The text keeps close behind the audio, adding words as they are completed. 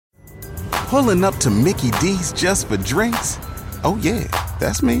Pulling up to Mickey D's just for drinks? Oh yeah,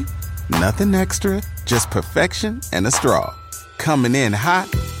 that's me. Nothing extra, just perfection and a straw. Coming in hot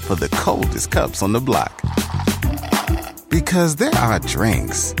for the coldest cups on the block. Because there are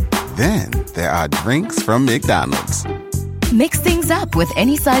drinks. Then there are drinks from McDonald's. Mix things up with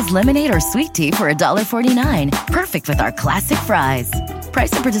any size lemonade or sweet tea for $1.49. Perfect with our classic fries.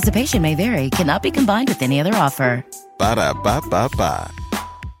 Price and participation may vary. Cannot be combined with any other offer. Ba-da-ba-ba-ba.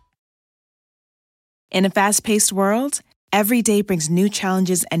 In a fast-paced world, every day brings new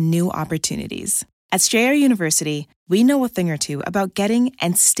challenges and new opportunities. At Strayer University, we know a thing or two about getting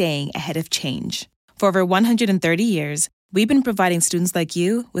and staying ahead of change. For over 130 years, we've been providing students like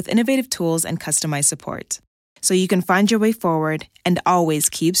you with innovative tools and customized support, so you can find your way forward and always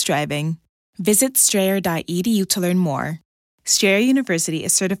keep striving. Visit strayer.edu to learn more. Strayer University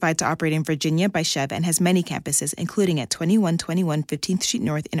is certified to operate in Virginia by Chev and has many campuses, including at 2121 15th Street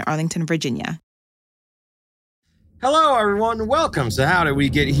North in Arlington, Virginia. Hello, everyone. Welcome to How Did We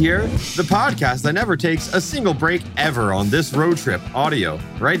Get Here, the podcast that never takes a single break ever on this road trip audio.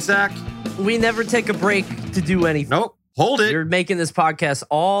 Right, Zach? We never take a break to do anything. Nope. Hold it. You're making this podcast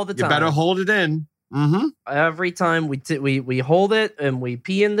all the time. You better hold it in. Mm-hmm. Every time we hold it and we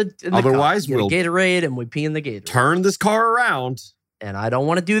pee in the Otherwise, we'll Gatorade and we pee in the Gatorade. Turn this car around. And I don't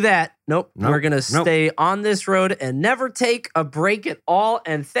want to do that. Nope. We're going to stay on this road and never take a break at all.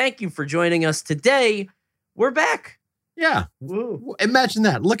 And thank you for joining us today. We're back. Yeah. Woo. Imagine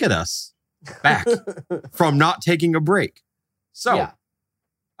that. Look at us. Back from not taking a break. So,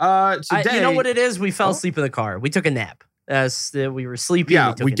 today... you know what it is? We fell asleep in the car. We took a nap. We were sleeping.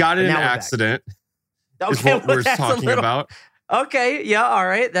 Yeah, we got in an accident. Okay, is what we're talking about. Okay, yeah, all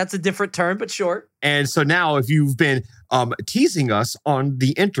right. That's a different term, but sure. And so now if you've been teasing us on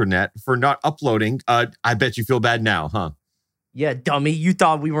the internet for not uploading, I bet you feel bad now, huh? Yeah, dummy. You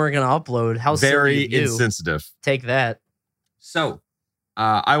thought we weren't going to upload. How very silly of you. Insensitive. Take that. So,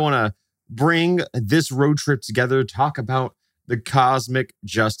 I want to bring this road trip together to talk about the cosmic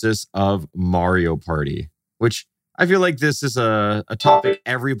justice of Mario Party, which I feel like this is a topic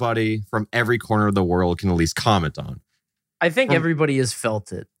everybody from every corner of the world can at least comment on. I think everybody has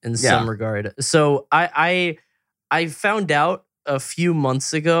felt it in some regard. So I found out a few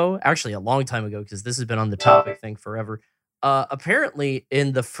months ago, actually a long time ago, because this has been on the topic thing forever. Apparently,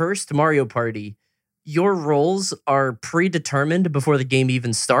 in the first Mario Party, your roles are predetermined before the game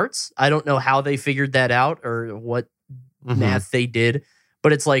even starts. I don't know how they figured that out or what math they did,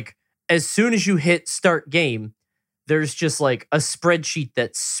 but it's like as soon as you hit start game, there's just like a spreadsheet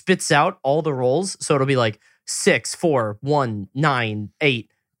that spits out all the roles. So it'll be like 6, 4, 1, 9,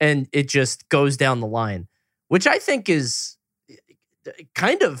 8, and it just goes down the line, which I think is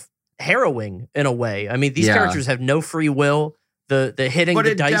kind of harrowing in a way. I mean, these characters have no free will. The hitting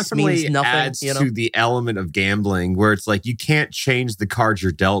the dice means nothing. Adds you know? to the element of gambling where it's like you can't change the cards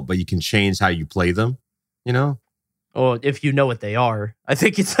you're dealt, but you can change how you play them. You know? Or if you know what they are. I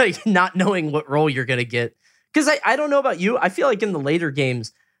think it's like not knowing what role you're gonna get. Because I don't know about you. I feel like in the later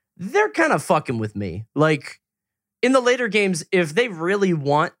games, they're kind of fucking with me. Like in the later games, if they really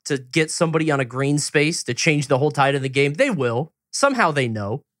want to get somebody on a green space to change the whole tide of the game, they will. Somehow they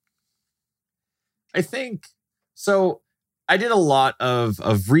know. I think so. I did a lot of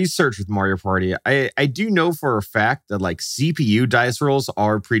research with Mario Party. I do know for a fact that like CPU dice rolls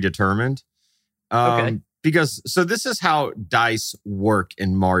are predetermined. Okay. Because so this is how dice work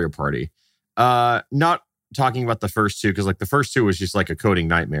in Mario Party. Not talking about the first two, because like the first two was just like a coding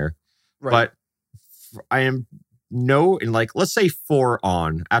nightmare. Right. But I am in like, let's say 4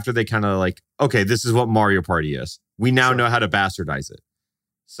 on, after they kind of like, okay, this is what Mario Party is. We now know how to bastardize it.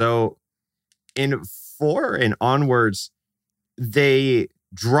 So in 4 and onwards, they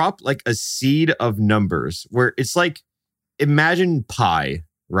drop like a seed of numbers where it's like, imagine pi,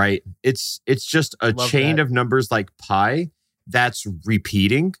 right? It's just a chain of numbers like pi that's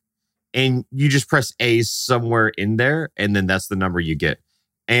repeating. And you just press A somewhere in there, and then that's the number you get.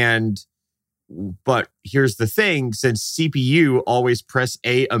 But here's the thing, since CPU always press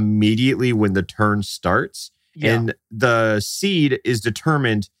A immediately when the turn starts, and the seed is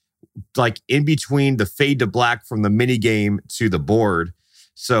determined like in between the fade to black from the mini game to the board.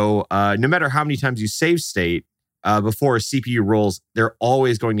 So no matter how many times you save state before a CPU rolls, they're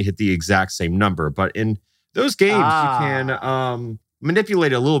always going to hit the exact same number. But in those games, you can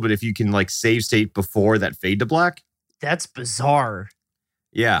manipulate it a little bit if you can like save state before that fade to black. That's bizarre.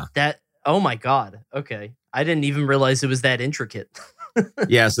 Yeah. Oh my God. Okay. I didn't even realize it was that intricate.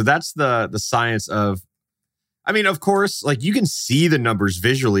 Yeah. So that's the science of I mean, of course, like you can see the numbers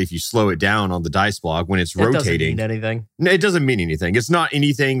visually if you slow it down on the dice block when it's rotating. It doesn't mean anything. No, it doesn't mean anything. It's not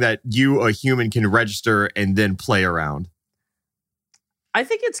anything that you, a human, can register and then play around. I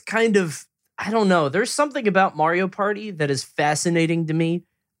think it's kind of, I don't know. There's something about Mario Party that is fascinating to me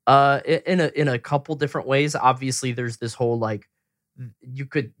in a couple different ways. Obviously, there's this whole like, you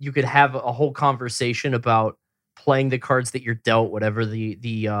could have a whole conversation about playing the cards that you're dealt, whatever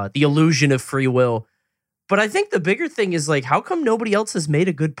the illusion of free will. But I think the bigger thing is like, how come nobody else has made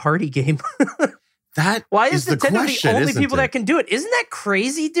a good party game? Why is Nintendo the only people that can do it? Isn't that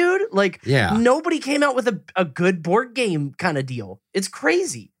crazy, dude? Like, nobody came out with a good board game kind of deal. It's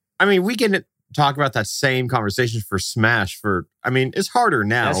crazy. I mean, we can talk about that same conversation for Smash. It's harder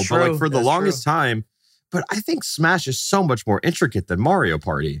now, but like for the longest time. But I think Smash is so much more intricate than Mario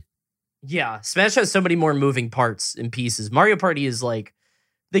Party. Yeah, Smash has so many more moving parts and pieces. Mario Party is like,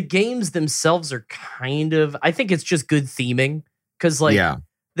 the games themselves are kind of, I think it's just good theming. Because like,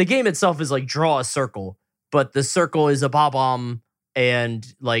 the game itself is like draw a circle, but the circle is a bob-omb,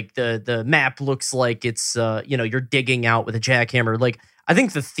 and like the map looks like it's, you're digging out with a jackhammer. Like, I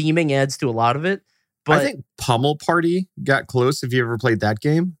think the theming adds to a lot of it. But I think Pummel Party got close. Have you ever played that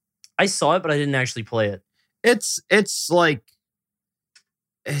game? I saw it, but I didn't actually play it. It's like,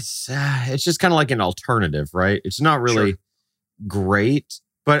 it's just kind of like an alternative, right? It's not really great.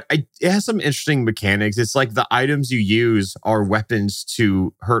 But it has some interesting mechanics. It's like the items you use are weapons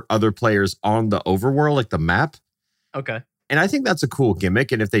to hurt other players on the overworld, like the map. Okay. And I think that's a cool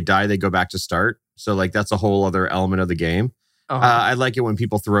gimmick. And if they die, they go back to start. So like that's a whole other element of the game. I like it when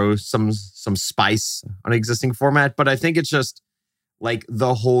people throw some spice on an existing format. But I think it's just like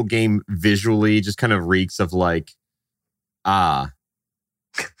the whole game visually just kind of reeks of like,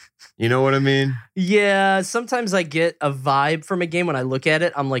 you know what I mean? Yeah, sometimes I get a vibe from a game when I look at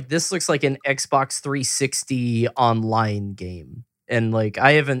it. I'm like, this looks like an Xbox 360 online game. And like,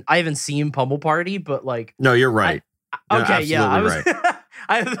 I haven't seen Pummel Party, but like, no, you're right. I was.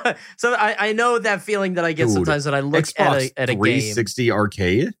 Right. I know that feeling that I get sometimes when I look Xbox at a 360 game.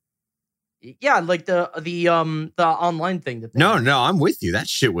 arcade. Yeah, like the online thing. No, I'm with you. That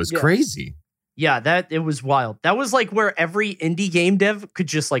shit was crazy. Yeah, it was wild. That was like where every indie game dev could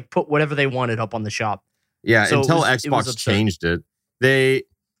just like put whatever they wanted up on the shop. Yeah, so until Xbox changed it.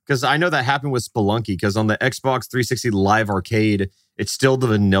 Because I know that happened with Spelunky, because on the Xbox 360 Live Arcade, it's still the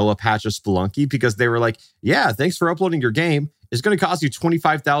vanilla patch of Spelunky, because they were like, yeah, thanks for uploading your game. It's going to cost you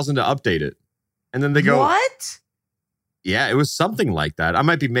 $25,000 to update it. And then they go, what? Yeah, it was something like that. I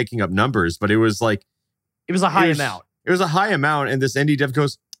might be making up numbers, but it was like... It was a high amount. It was a high amount, and this indie dev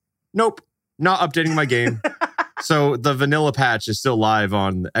goes, nope, not updating my game. So the vanilla patch is still live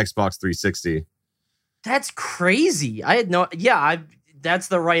on Xbox 360. That's crazy. I had no... Yeah, that's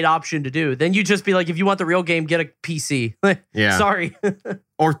the right option to do. Then you just be like, if you want the real game, get a PC. Yeah. Sorry.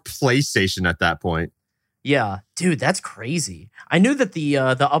 Or PlayStation at that point. Yeah. Dude, that's crazy. I knew that the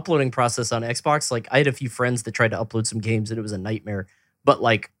uploading process on Xbox, like I had a few friends that tried to upload some games and it was a nightmare. But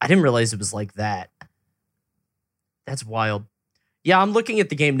like, I didn't realize it was like that. That's wild. Yeah, I'm looking at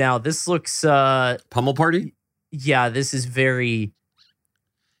the game now. This looks... Pummel Party? Yeah, this is very...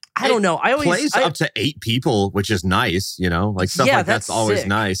 I don't know. I always plays up to 8 people, which is nice, you know? Like stuff like that's always sick.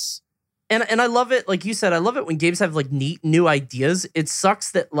 Nice. And I love it, like you said, I love it when games have like neat new ideas. It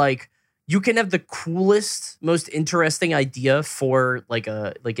sucks that like you can have the coolest, most interesting idea for like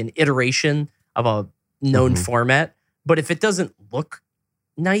an iteration of a known format, but if it doesn't look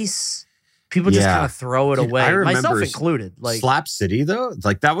nice, people just kind of throw it away. I Myself included. Like Slap City, though,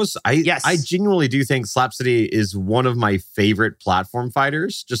 like that was I genuinely do think Slap City is one of my favorite platform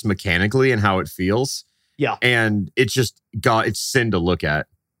fighters, just mechanically and how it feels. Yeah, and it's sin to look at.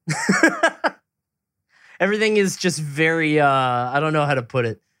 Everything is just very I don't know how to put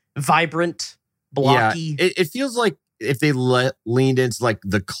it, vibrant, blocky. Yeah, it feels like if they leaned into like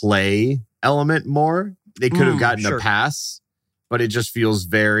the clay element more, they could have gotten a pass, but it just feels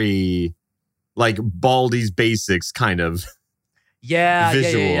very like Baldi's Basics kind of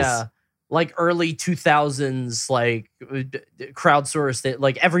visuals. Yeah. Like early 2000s, like crowdsourced it.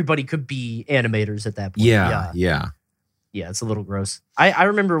 Like everybody could be animators at that point. Yeah, it's a little gross. I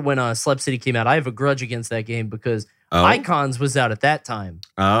remember when Slap City came out, I have a grudge against that game because Icons was out at that time.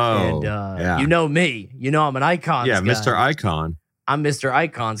 Oh, and you know me. You know I'm an Icons guy. Mr. Icon. I'm Mr.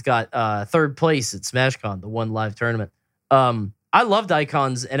 Icons. Got third place at SmashCon, the one live tournament. I loved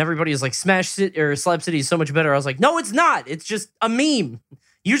Icons, and everybody was like, Slap City is so much better. I was like, no, it's not. It's just a meme.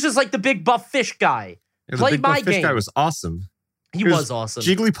 You're just like the big buff fish guy. Yeah, play the big my buff game. Fish guy was awesome. He was awesome.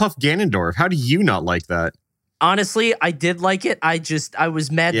 Jigglypuff Ganondorf. How do you not like that? Honestly, I did like it. I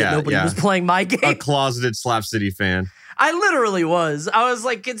was mad that nobody was playing my game. A closeted Slap City fan. I literally was. I was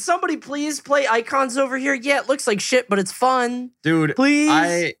like, can somebody please play Icons over here? Yeah, it looks like shit, but it's fun. Dude, please.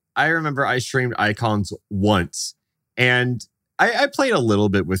 I remember I streamed Icons once, and I played a little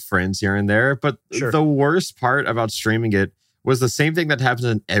bit with friends here and there, but the worst part about streaming it was the same thing that happens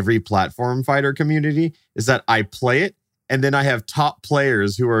in every platform fighter community, is that I play it, and then I have top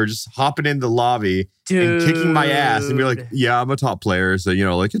players who are just hopping in the lobby and kicking my ass and be like, yeah, I'm a top player. So,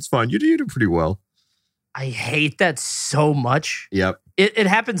 like, it's fun. You do pretty well. I hate that so much. Yep. It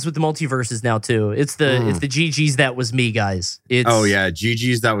happens with the multiverses now, too. It's the GG's that was me, guys. Oh, yeah.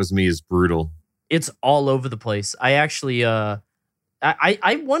 GG's that was me is brutal. It's all over the place. I actually...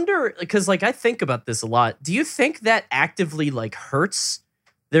 I wonder, because like I think about this a lot. Do you think that actively like hurts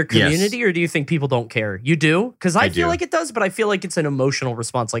their community, or do you think people don't care? You do? Because I feel like it does, but I feel like it's an emotional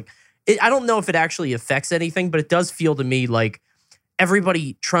response. Like I don't know if it actually affects anything, but it does feel to me like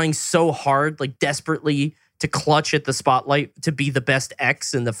everybody trying so hard, like desperately to clutch at the spotlight to be the best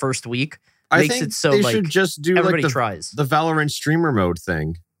X in the first week. I think it so they should just do everybody like tries the Valorant streamer mode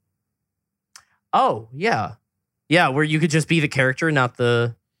thing. Oh yeah. Yeah, where you could just be the character, not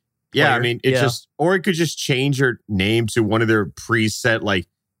the player. Yeah, I mean, or it could just change your name to one of their preset, like,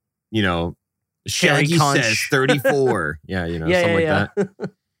 Shaggy says 34. Yeah, something like that.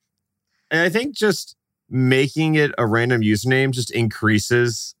 And I think just making it a random username just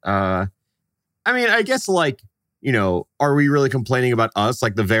increases. I mean, I guess like, are we really complaining about us?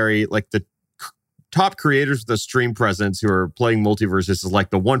 Like the top creators with the stream presence who are playing multiverses is like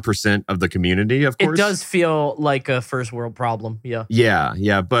the 1% of the community, of course. It does feel like a first world problem. Yeah.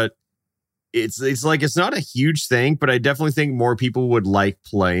 Yeah. But it's like, it's not a huge thing, but I definitely think more people would like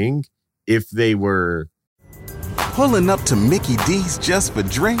playing if they were pulling up to Mickey D's just for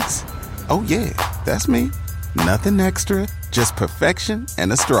drinks. Oh yeah, that's me. Nothing extra, just perfection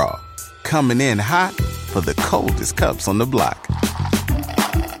and a straw. Coming in hot for the coldest cups on the block.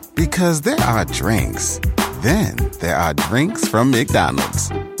 Because there are drinks. Then there are drinks from McDonald's.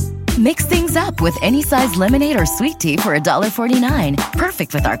 Mix things up with any size lemonade or sweet tea for $1.49.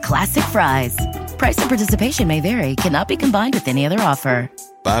 Perfect with our classic fries. Price and participation may vary. Cannot be combined with any other offer.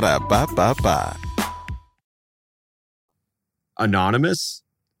 Ba-da-ba-ba-ba. Anonymous?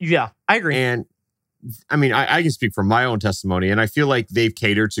 Yeah, I agree. And I mean, I can speak from my own testimony, and I feel like they've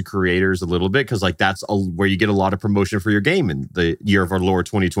catered to creators a little bit because, like, that's where you get a lot of promotion for your game in the year of our Lord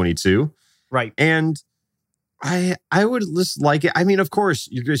 2022. Right. And I would just like it. I mean, of course,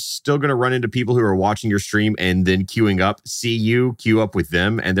 you're just still going to run into people who are watching your stream and then queuing up, see you queue up with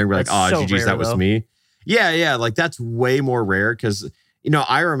them, and they're like, "Oh, so GG's, that was me." Yeah. Like, that's way more rare because,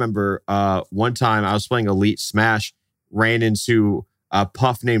 I remember one time I was playing Elite Smash, ran into a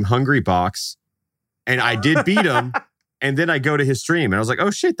puff named Hungry Box. And I did beat him, and then I go to his stream, and I was like,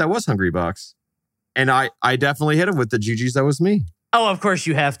 oh, shit, that was Hungry Box. And I definitely hit him with the GG's, that was me. Oh, of course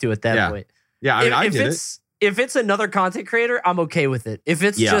you have to at that point. Yeah, I mean, I did it. If it's another content creator, I'm okay with it. If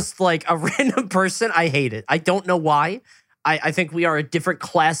it's just like a random person, I hate it. I don't know why. I think we are a different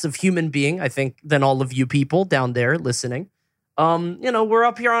class of human being, I think, than all of you people down there listening. We're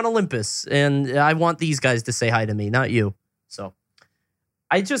up here on Olympus, and I want these guys to say hi to me, not you. So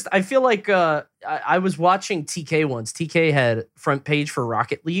I feel like I was watching TK once. TK had front page for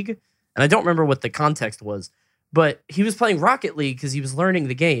Rocket League, and I don't remember what the context was, but he was playing Rocket League because he was learning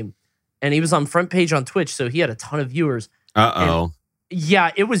the game, and he was on front page on Twitch, so he had a ton of viewers. Uh-oh. And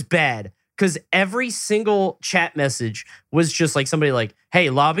yeah, it was bad because every single chat message was just like somebody like, hey,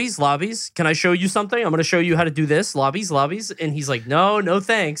 lobbies, can I show you something? I'm going to show you how to do this, lobbies. And he's like, no,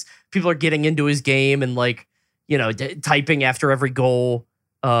 thanks. People are getting into his game and like, typing after every goal.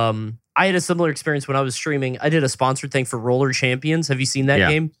 I had a similar experience when I was streaming. I did a sponsored thing for Roller Champions. Have you seen that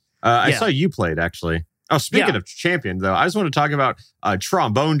game? I saw you played, actually. Oh, speaking of champion, though, I just want to talk about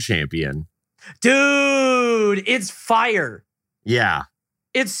Trombone Champion. Dude, it's fire. Yeah.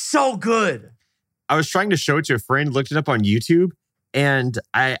 It's so good. I was trying to show it to a friend, looked it up on YouTube, and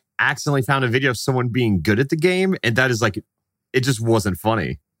I accidentally found a video of someone being good at the game, and that is like, it just wasn't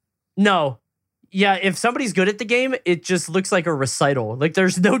funny. No. Yeah, if somebody's good at the game, it just looks like a recital. Like,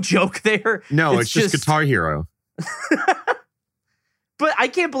 there's no joke there. No, it's just Guitar Hero. But I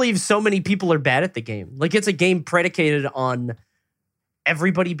can't believe so many people are bad at the game. Like, it's a game predicated on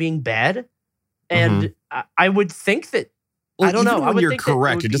everybody being bad. And I would think that, I don't know. When you're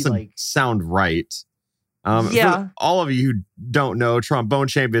correct, it doesn't sound right. For all of you who don't know, Trombone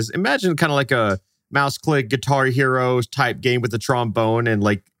Champion is, imagine kind of like a mouse click Guitar Hero type game with a trombone, and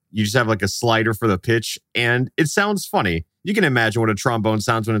like, you just have like a slider for the pitch, and it sounds funny. You can imagine what a trombone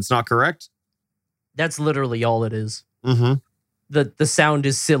sounds when it's not correct. That's literally all it is. Mm-hmm. The sound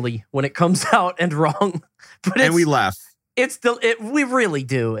is silly when it comes out and wrong, and we laugh. We really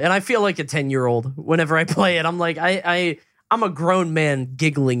do, and I feel like a 10-year-old whenever I play it. I'm like I'm a grown man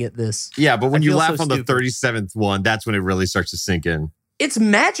giggling at this. Yeah, but when you laugh so on stupid. the 37th one, that's when it really starts to sink in. It's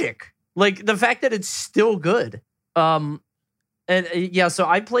magic. Like the fact that it's still good. And yeah, so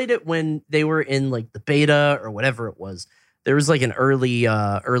I played it when they were in like the beta or whatever it was. There was like an early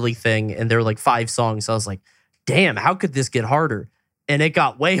thing, and there were like 5 songs. So I was like, damn, how could this get harder? And it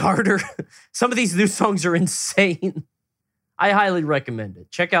got way harder. Some of these new songs are insane. I highly recommend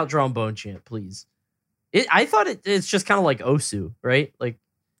it. Check out Trombone Chant, please. I thought it's just kind of like Osu, right? Like,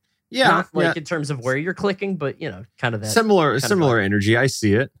 not like in terms of where you're clicking, but kind of that similar energy. I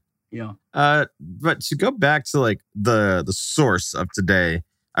see it. Yeah. But to go back to like the source of today,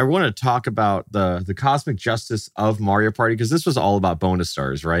 I want to talk about the cosmic justice of Mario Party, because this was all about bonus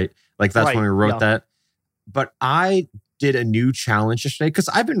stars, right? Like that's when we wrote that. But I did a new challenge yesterday because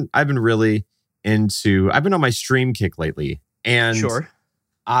I've been really I've been on my stream kick lately, and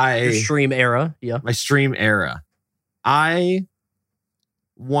Your stream era, yeah. My stream era. I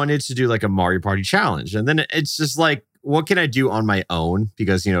wanted to do like a Mario Party challenge. And then it's just like, what can I do on my own?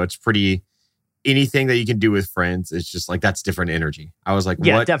 Because, it's pretty, anything that you can do with friends, it's just like, that's different energy. I was like,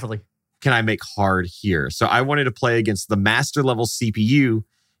 what definitely can I make hard here? So I wanted to play against the master level CPU.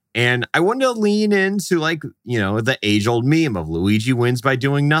 And I wanted to lean into like, the age old meme of Luigi wins by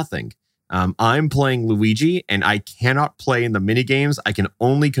doing nothing. I'm playing Luigi, and I cannot play in the mini games. I can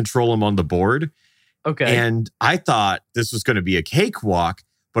only control him on the board. Okay. And I thought this was going to be a cakewalk,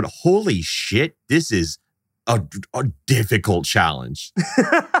 but holy shit, this is a difficult challenge.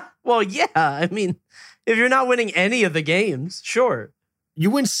 Well, yeah. I mean, if you're not winning any of the games, sure.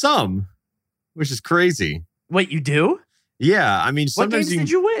 You win some, which is crazy. Wait, you do? Yeah. I mean, sometimes what games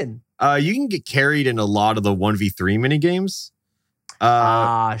did you win? You can get carried in a lot of the 1v3 mini games.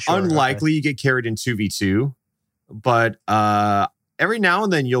 Sure. Unlikely you get carried in 2v2, but every now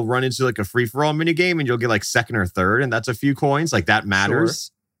and then you'll run into like a free-for-all mini game and you'll get like second or third, and that's a few coins. Like that matters.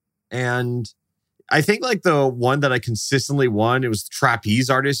 Sure. And I think like the one that I consistently won, it was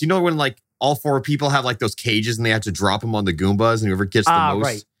Trapeze Artist. When like all 4 people have like those cages and they have to drop them on the Goombas, and whoever gets the most.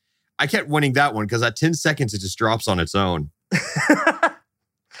 Right. I kept winning that one because at 10 seconds it just drops on its own.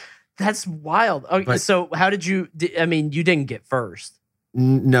 That's wild. Okay, so how did you? You didn't get first.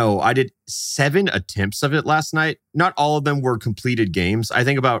 No, I did 7 attempts of it last night. Not all of them were completed games. I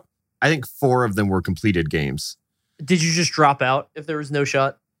think 4 of them were completed games. Did you just drop out if there was no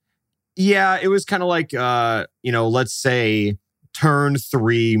shot? Yeah, it was kind of like, let's say turn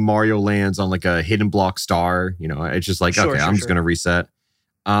 3 Mario lands on like a hidden block star. It's just like, I'm just going to reset.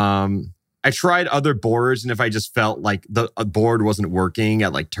 I tried other boards, and if I just felt like the board wasn't working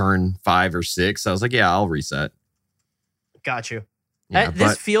at like turn 5 or 6, I was like, yeah, I'll reset. Got you. Yeah,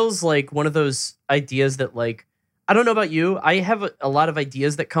 this feels like one of those ideas that, like, I don't know about you. I have a lot of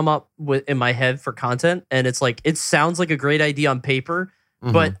ideas that come up in my head for content, and it's like, it sounds like a great idea on paper,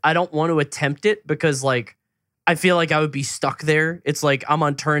 but I don't want to attempt it because, like, I feel like I would be stuck there. It's like I'm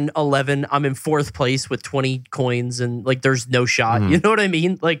on turn 11, I'm in 4th place with 20 coins, and like there's no shot. You know what I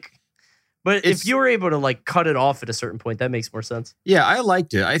mean? Like, but if you were able to like cut it off at a certain point, that makes more sense. Yeah, I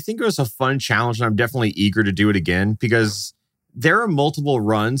liked it. I think it was a fun challenge, and I'm definitely eager to do it again because there are multiple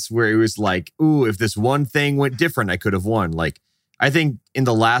runs where it was like, ooh, if this one thing went different, I could have won. Like, I think in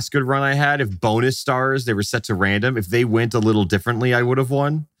the last good run I had, if bonus stars, they were set to random, if they went a little differently, I would have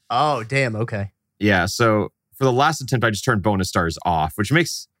won. Oh, damn. Okay. Yeah. So for the last attempt, I just turned bonus stars off, which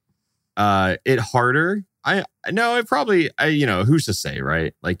makes it harder. Who's to say,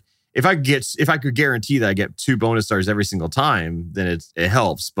 right? Like, if I could guarantee that I get 2 bonus stars every single time, then it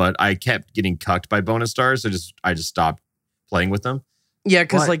helps. But I kept getting cucked by bonus stars, so I just stopped playing with them. Yeah,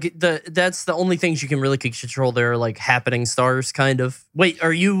 because like that's the only things you can really control there, like happening stars, kind of. Wait,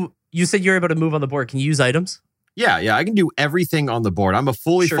 you said you're able to move on the board? Can you use items? Yeah, I can do everything on the board. I'm a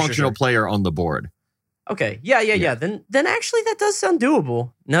fully functional player on the board. Okay, yeah. Then actually, that does sound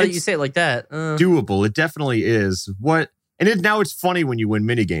doable. Now that you say it like that, doable. It definitely is. Now it's funny when you win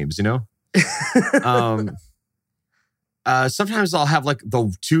mini games, Sometimes I'll have like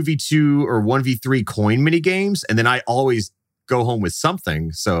the 2v2 or 1v3 coin mini games, and then I always go home with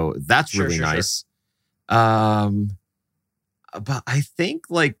something. So that's really nice. But I think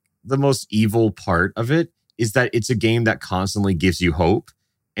like the most evil part of it is that it's a game that constantly gives you hope.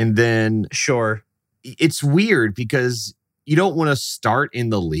 And then it's weird because you don't want to start in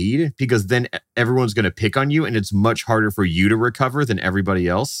the lead because then everyone's going to pick on you, and it's much harder for you to recover than everybody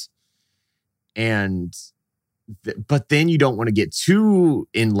else. And but then you don't want to get too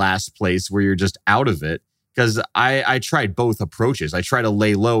in last place where you're just out of it. Because I tried both approaches. I try to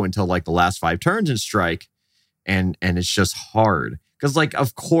lay low until like the last 5 turns and strike, and it's just hard. Because like,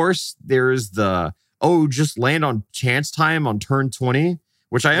 of course, there's the, just land on chance time on turn 20,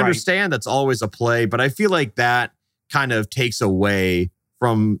 which I understand that's always a play, but I feel like that kind of takes away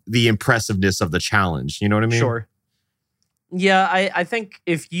from the impressiveness of the challenge. You know what I mean? Sure. Yeah, I think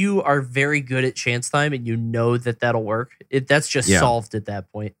if you are very good at chance time and you know that that'll work, that's just solved at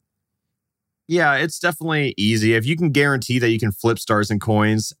that point. Yeah, it's definitely easy. If you can guarantee that you can flip stars and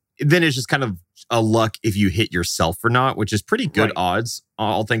coins, then it's just kind of a luck if you hit yourself or not, which is pretty good odds,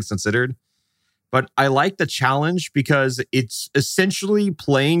 all things considered. But I like the challenge because it's essentially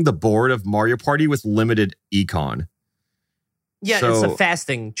playing the board of Mario Party with limited econ. Yeah, so, it's a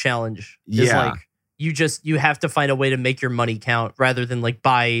fasting challenge. It's like you have to find a way to make your money count rather than like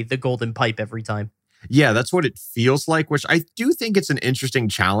buy the golden pipe every time. Yeah, that's what it feels like, which I do think it's an interesting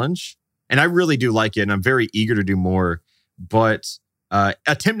challenge. And I really do like it, and I'm very eager to do more. But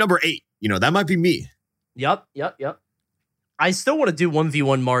attempt number 8, that might be me. Yep. I still want to do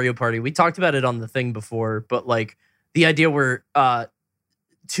 1v1 Mario Party. We talked about it on the thing before, but like the idea where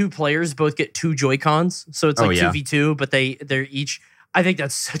 2 players both get 2 Joy-Cons. So it's like 2v2, but they're each... I think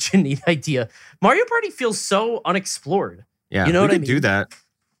that's such a neat idea. Mario Party feels so unexplored. Yeah, we could do that.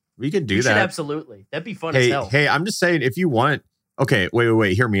 We could do that. Absolutely. That'd be fun as hell. Hey, I'm just saying, if you want... Okay,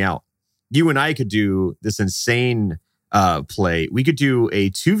 wait, hear me out. You and I could do this insane play. We could do a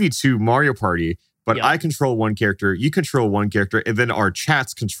 2v2 Mario Party, but I control one character, you control one character, and then our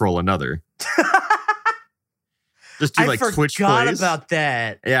chats control another. Just do like Twitch plays. I forgot about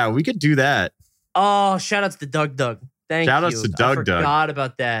that. Yeah, we could do that. Oh, shout outs to Doug. Thank you. Shout outs to Doug. I forgot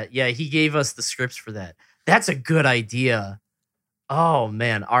about that. Yeah, he gave us the scripts for that. That's a good idea. Oh,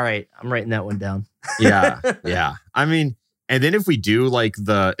 man. All right. I'm writing that one down. Yeah. I mean... And then if we do like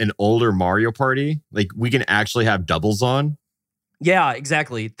an older Mario Party, like we can actually have doubles on. Yeah,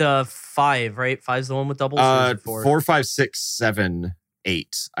 exactly. The 5, right? 5's the one with doubles. 4, 5, 6, 7,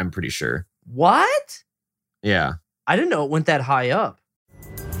 8. I'm pretty sure. What? Yeah. I didn't know it went that high up.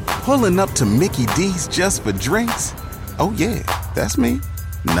 Pulling up to Mickey D's just for drinks. Oh yeah, that's me.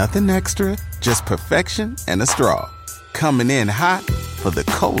 Nothing extra, just perfection and a straw. Coming in hot for the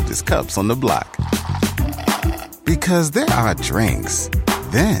coldest cups on the block. Because there are drinks.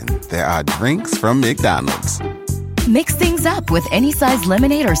 Then there are drinks from McDonald's. Mix things up with any size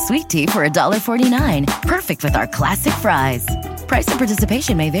lemonade or sweet tea for $1.49. Perfect with our classic fries. Price and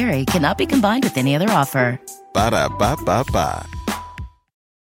participation may vary. Cannot be combined with any other offer. Ba-da-ba-ba-ba.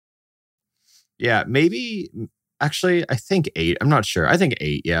 Yeah, maybe... Actually, I think 8. I'm not sure. I think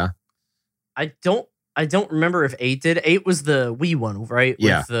 8, yeah. I don't remember if 8 did. 8 was the Wii one, right?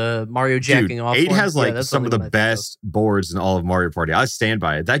 Yeah. With the Mario jacking off. 8 has like some of the best boards in all of Mario Party. I stand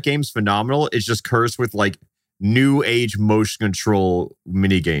by it. That game's phenomenal. It's just cursed with like new age motion control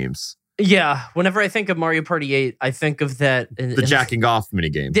mini games. Yeah. Whenever I think of Mario Party 8, I think of that. The jacking off mini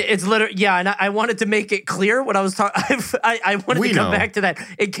game. It's literally, yeah. And I wanted to make it clear what I was talking. I wanted to come back to that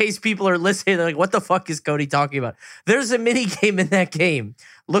in case people are listening. They're like, what the fuck is Cody talking about? There's a mini game in that game.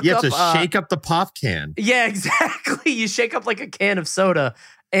 You have to shake up the pop can. Yeah, exactly. You shake up like a can of soda.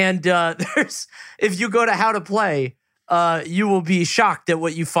 And if you go to how to play, you will be shocked at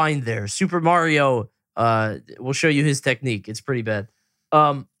what you find there. Super Mario will show you his technique. It's pretty bad.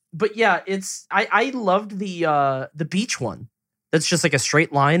 But yeah, I loved the beach one. That's just like a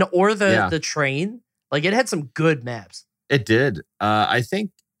straight line, or the train. Like it had some good maps. It did. I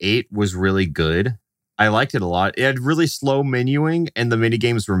think 8 was really good. I liked it a lot. It had really slow menuing, and the mini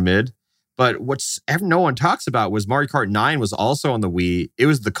games were mid. But no one talks about was Mario Kart 9 was also on the Wii. It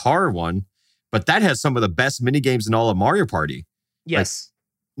was the car one, but that has some of the best mini games in all of Mario Party. Yes.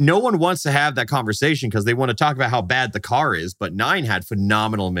 Like, no one wants to have that conversation because they want to talk about how bad the car is, but 9 had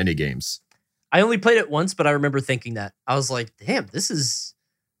phenomenal mini games. I only played it once, but I remember thinking that. I was like, damn, this is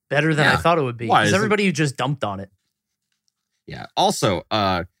better than I thought it would be. Because everybody just dumped on it. Yeah. Also,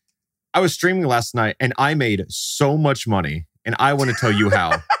 I was streaming last night and I made so much money, and I want to tell you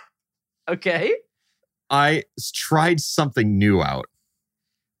how. Okay. I tried something new out.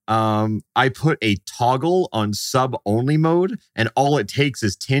 I put a toggle on sub-only mode, and all it takes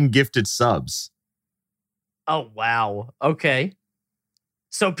is 10 gifted subs. Oh, wow. Okay.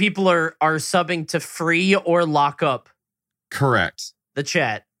 So people are subbing to free or lock up. Correct. The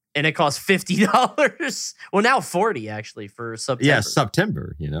chat. And it costs $50. Well, now 40 actually for September. Yeah,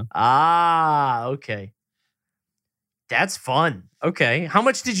 September, Ah, okay. That's fun. Okay. How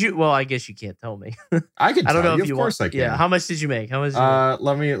much did you... Well, I guess you can't tell me. I can tell I don't know you. if you of course want. I can. Yeah. How much did you make?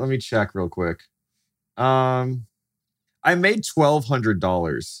 Let me check real quick. I made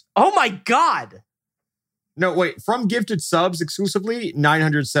 $1,200. Oh my God. No, wait. From gifted subs exclusively,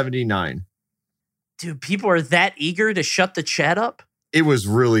 $979. Dude, people are that eager to shut the chat up? It was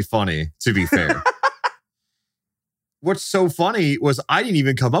really funny, to be fair. What's so funny was I didn't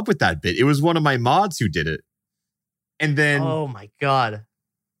even come up with that bit. It was one of my mods who did it. And then... Oh my God.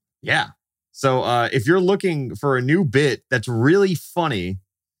 Yeah. So if you're looking for a new bit that's really funny,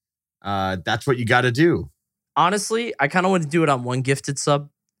 that's what you got to do. Honestly, I kind of want to do it on one gifted sub,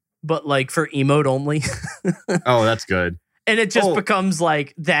 but like for emote only. Oh, that's good. And it just becomes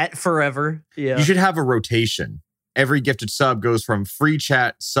like that forever. Yeah. You should have a rotation. Every gifted sub goes from free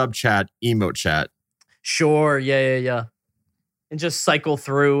chat, sub chat, emote chat. Sure. Yeah. And just cycle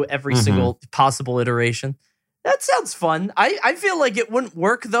through every single possible iteration. That sounds fun. I feel like it wouldn't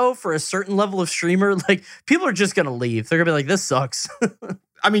work, though, for a certain level of streamer. Like, people are just going to leave. They're going to be like, this sucks.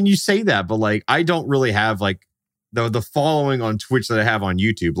 I mean, you say that, but like, I don't really have like the following on Twitch that I have on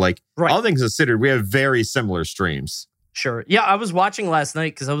YouTube. Like, all things considered, we have very similar streams. Sure. Yeah, I was watching last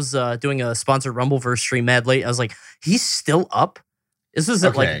night because I was doing a sponsored Rumbleverse stream mad late. I was like, he's still up? This was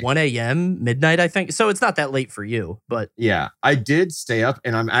at like 1 a.m., midnight, I think. So it's not that late for you, but... Yeah, I did stay up,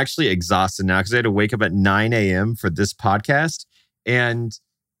 and I'm actually exhausted now because I had to wake up at 9 a.m. for this podcast. And,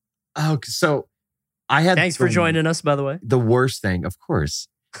 so I had... Thanks for joining us, by the way. The worst thing, of course.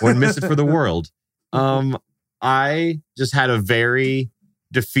 Wouldn't miss it for the world. I just had a very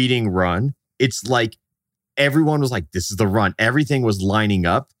defeating run. It's like everyone was like, this is the run. Everything was lining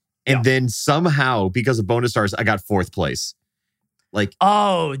up. And then somehow, because of bonus stars, I got 4th place. Like,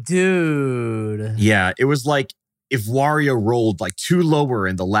 oh, dude. Yeah, it was like if Wario rolled like 2 lower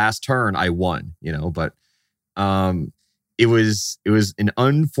in the last turn, I won, but it was an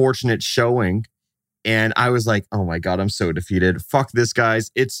unfortunate showing. And I was like, oh my God, I'm so defeated. Fuck this,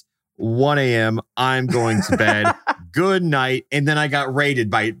 guys. It's 1 a.m. I'm going to bed. Good night. And then I got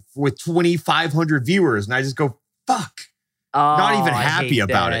raided with 2,500 viewers. And I just go, fuck. Not even happy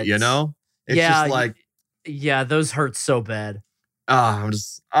about it, It's just like. Yeah, those hurt so bad.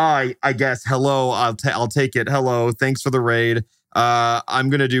 I guess. Hello, I'll take it. Hello, thanks for the raid. I'm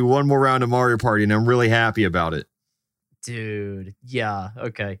going to do one more round of Mario Party and I'm really happy about it. Dude, yeah,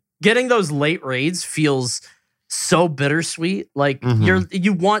 okay. Getting those late raids feels so bittersweet. Like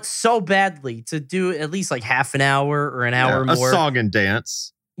you want so badly to do at least like half an hour or an hour more. A song and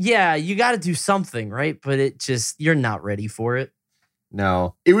dance. Yeah, you got to do something, right? But you're not ready for it.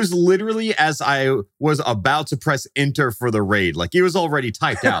 No, it was literally as I was about to press enter for the raid. Like it was already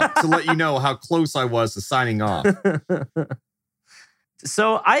typed out to let you know how close I was to signing off.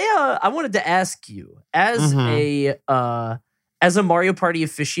 So I wanted to ask you, as a Mario Party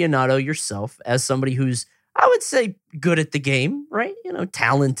aficionado yourself, as somebody who's, I would say, good at the game, right?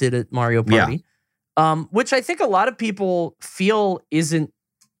 Talented at Mario Party, which I think a lot of people feel isn't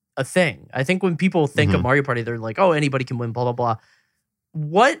a thing. I think when people think of Mario Party, they're like, oh, anybody can win, blah, blah, blah.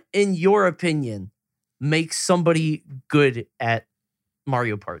 What, in your opinion, makes somebody good at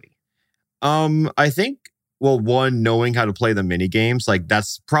Mario Party? I think, one, knowing how to play the mini games, like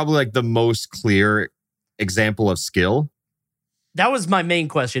that's probably like the most clear example of skill. That was my main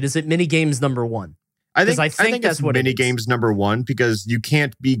question. Is it mini games number one? I think that's what mini games number one, because you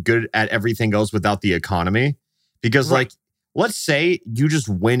can't be good at everything else without the economy. Because like, let's say you just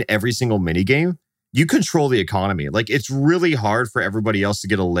win every single mini game. You control the economy. Like, it's really hard for everybody else to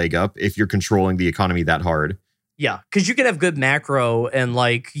get a leg up if you're controlling the economy that hard. Yeah, because you can have good macro and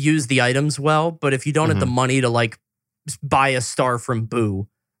like use the items well, but if you don't have the money to like buy a star from Boo,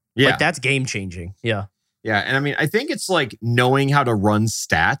 like that's game changing. Yeah. Yeah, and I mean, I think it's like knowing how to run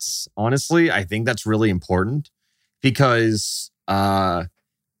stats. Honestly, I think that's really important because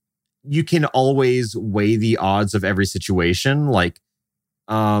you can always weigh the odds of every situation. Like,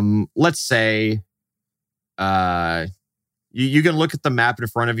 let's say you can look at the map in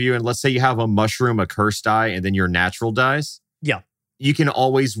front of you, and let's say you have a mushroom, a curse die, and then your natural dies. Yeah. You can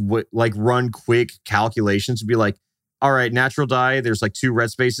always run quick calculations and be like, all right, natural die, there's like 2 red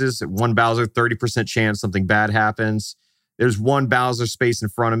spaces, 1 Bowser, 30% chance something bad happens. There's 1 Bowser space in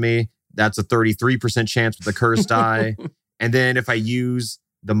front of me. That's a 33% chance with the curse die. And then if I use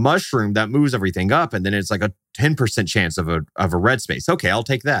the mushroom, that moves everything up, and then it's like a 10% chance of a red space. Okay, I'll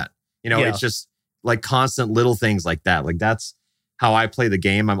take that. It's just like constant little things like that. Like that's how I play the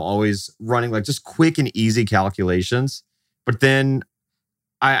game. I'm always running like just quick and easy calculations. But then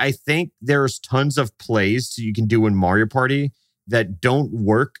I think there's tons of plays you can do in Mario Party that don't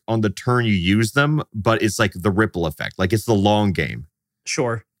work on the turn you use them, but it's like the ripple effect. Like it's the long game.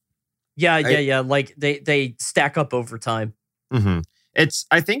 Sure. Yeah. Like they stack up over time. Mm-hmm.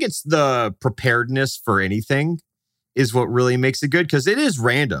 I think it's the preparedness for anything is what really makes it good, because it is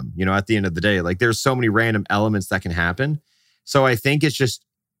random, at the end of the day. Like, there's so many random elements that can happen. So I think it's just,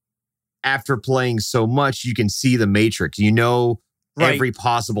 after playing so much, you can see the matrix. Every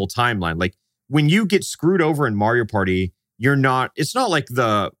possible timeline. Like, when you get screwed over in Mario Party, it's not like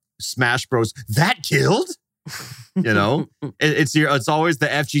the Smash Bros. That killed. It's always the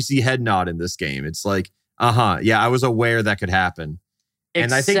FGC head nod in this game. It's like, I was aware that could happen.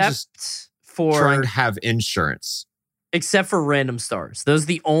 And I think just trying to have insurance. Except for random stars. Those are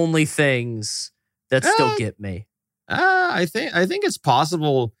the only things that still get me. I think it's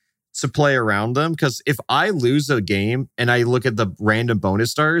possible to play around them, because if I lose a game and I look at the random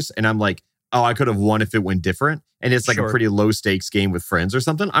bonus stars and I'm like, oh, I could have won if it went different, and it's like a pretty low stakes game with friends or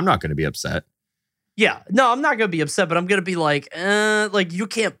something, I'm not going to be upset. Yeah, no, I'm not going to be upset, but I'm going to be like you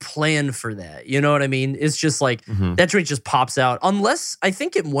can't plan for that. You know what I mean? It's just like that drink just pops out. Unless I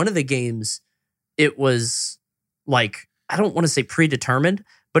think in one of the games, it was like, I don't want to say predetermined,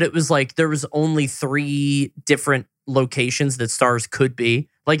 but it was like there was only 3 different locations that stars could be.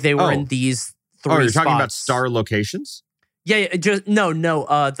 Like they were in these 3 you're spots. Talking about star locations? Yeah, just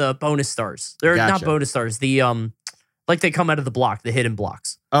the bonus stars. They're not bonus stars. The like they come out of the block, the hidden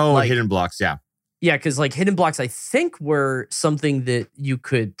blocks. Oh, hidden blocks, yeah. Yeah, because like hidden blocks, I think were something that you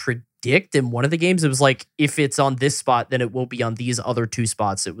could predict in one of the games. It was like, if it's on this spot, then it will be on these other 2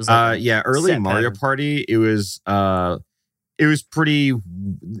 spots. It was like early Mario Party, it was handled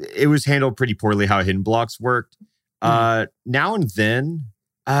pretty poorly how hidden blocks worked. Now and then,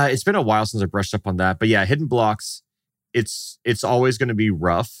 it's been a while since I brushed up on that, but yeah, hidden blocks, it's always going to be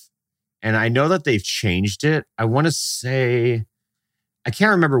rough. And I know that they've changed it. I want to say, I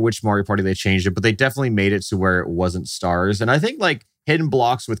can't remember which Mario Party they changed it, but they definitely made it to where it wasn't stars. And I think like hidden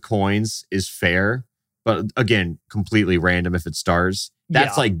blocks with coins is fair, but again, completely random if it's stars.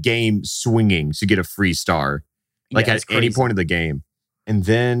 That's like game swinging to get a free star, like at any point of the game. And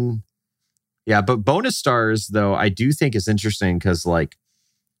then, but bonus stars, though, I do think is interesting, because like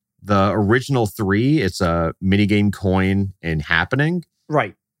the original 3, it's a minigame, coin, and happening.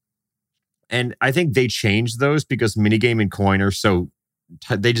 Right. And I think they changed those because minigame and coin are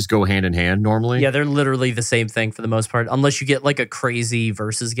they just go hand in hand normally. Yeah, they're literally the same thing for the most part, unless you get like a crazy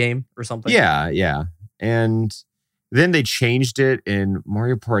versus game or something. Yeah. And then they changed it in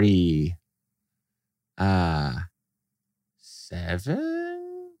Mario Party 7?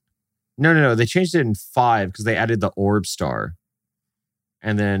 No. They changed it in 5 because they added the orb star.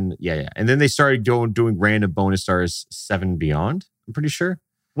 And then, and then they started doing random bonus stars 7 beyond, I'm pretty sure.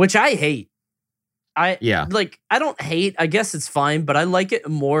 Which I hate. I don't hate. I guess it's fine, but I like it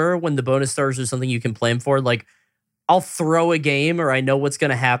more when the bonus stars are something you can plan for. Like, I'll throw a game, or I know what's going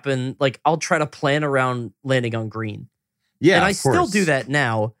to happen. Like, I'll try to plan around landing on green. Yeah, and I still do that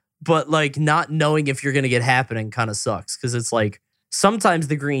now, but like not knowing if you're going to get happening kind of sucks, because it's like sometimes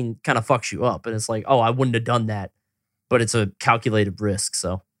the green kind of fucks you up, and it's like, oh, I wouldn't have done that, but it's a calculated risk.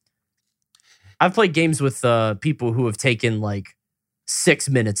 So I've played games with people who have taken like 6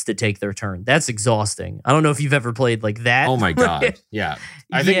 minutes to take their turn. That's exhausting. I don't know if you've ever played like that. Oh my God. Yeah.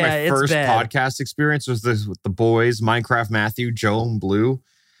 I think my first podcast experience was this with the boys, Minecraft Matthew, Joe, and Blue.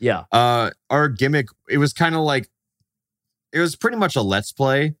 Yeah. Our gimmick, it was kind of like, it was pretty much a let's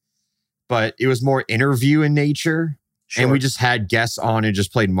play, but it was more interview in nature. Sure. And we just had guests on and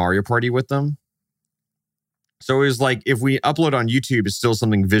just played Mario Party with them. So it was like, if we upload on YouTube, it's still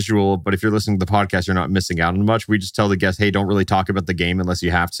something visual. But if you're listening to the podcast, you're not missing out on much. We just tell the guests, hey, don't really talk about the game unless you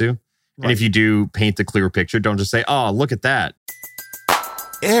have to. Right. And if you do paint the clear picture, don't just say, oh, look at that.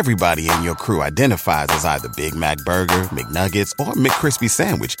 Everybody in your crew identifies as either Big Mac Burger, McNuggets, or McCrispy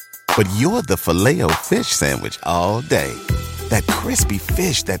Sandwich. But you're the Filet-O-Fish Sandwich all day. That crispy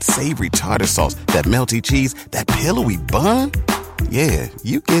fish, that savory tartar sauce, that melty cheese, that pillowy bun. Yeah,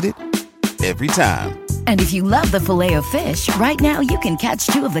 you get it. Every time. And if you love the Filet-O-Fish, right now you can catch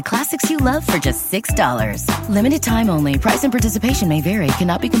 2 of the classics you love for just $6. Limited time only. Price and participation may vary.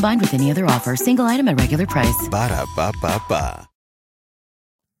 Cannot be combined with any other offer. Single item at regular price. Ba-da-ba-ba-ba.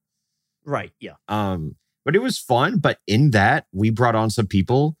 Right, yeah. But it was fun. But in that, we brought on some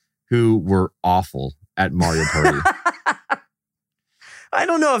people who were awful at Mario Party. I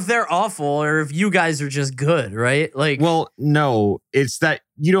don't know if they're awful or if you guys are just good, right? Like, well, no, it's that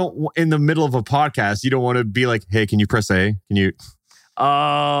you don't, in the middle of a podcast, you don't want to be like, hey, can you press A? Can you?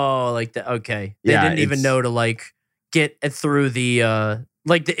 Oh, like that. Okay. They didn't even know to like get it through the,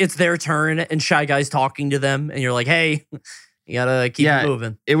 it's their turn and Shy Guy's talking to them and you're like, hey, you gotta keep it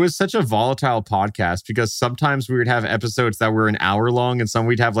moving. It was such a volatile podcast because sometimes we would have episodes that were an hour long and some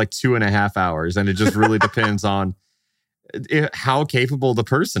we'd have like 2.5 hours. And it just really depends on how capable the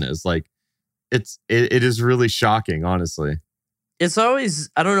person is. Like, it is really shocking, honestly. It's always,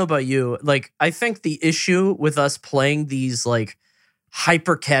 I don't know about you, like, I think the issue with us playing these, like,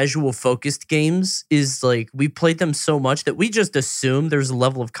 hyper casual focused games is, like, we played them so much that we just assume there's a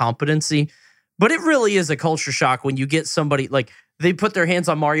level of competency. But it really is a culture shock when you get somebody, like, they put their hands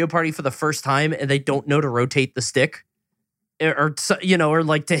on Mario Party for the first time and they don't know to rotate the stick. Or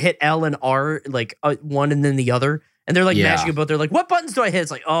like to hit L and R, like one and then the other. And they're like mashing a both. They're like, what buttons do I hit? It's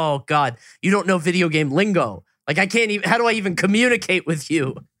like, oh God, you don't know video game lingo. Like, I can't even, how do I even communicate with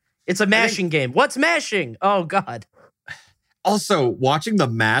you? It's a mashing game. What's mashing? Oh God. Also, watching the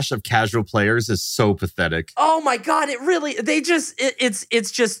mash of casual players is so pathetic. Oh my God, it really,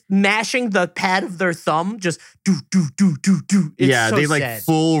 it's just mashing the pad of their thumb, just do. It's so they sad. like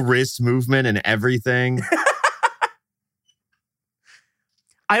full wrist movement and everything.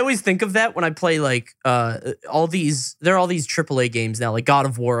 I always think of that when I play like all these AAA games now, like God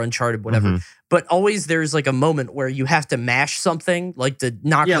of War, Uncharted, whatever. Mm-hmm. But always there's like a moment where you have to mash something, like to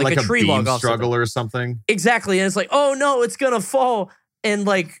knock like a tree log off. Struggle or something. Exactly. And it's like, oh no, it's gonna fall. And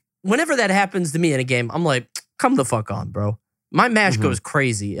like whenever that happens to me in a game, I'm like, come the fuck on, bro. My mash goes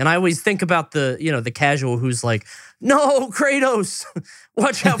crazy. And I always think about the casual who's like, no, Kratos,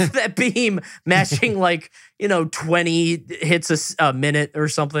 watch out for that beam, mashing like, 20 hits a minute or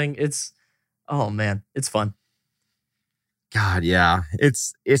something. It's, oh man, it's fun. God, yeah.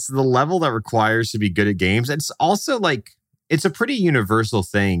 It's the level that requires to be good at games. It's also like, it's a pretty universal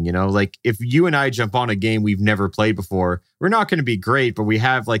thing, like if you and I jump on a game we've never played before, we're not going to be great, but we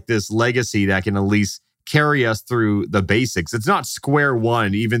have like this legacy that can at least carry us through the basics. It's not square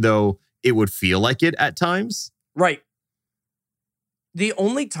one, even though it would feel like it at times. Right. The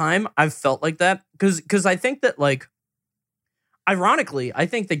only time I've felt like that, because I think that, like, ironically, I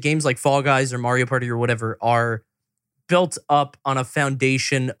think that games like Fall Guys or Mario Party or whatever are built up on a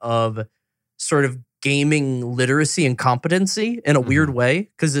foundation of sort of gaming literacy and competency in a weird way.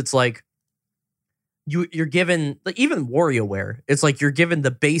 Because it's like you're given, like, even WarioWare, it's like you're given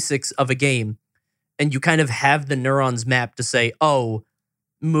the basics of a game and you kind of have the neurons mapped to say, oh,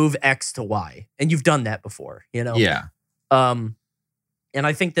 move X to Y. And you've done that before, Yeah. And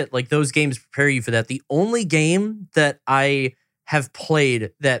I think that like those games prepare you for that. The only game that I have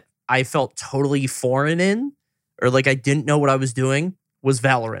played that I felt totally foreign in, or like I didn't know what I was doing, was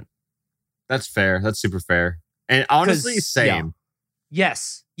Valorant. That's fair. That's super fair. And honestly, same. Yeah.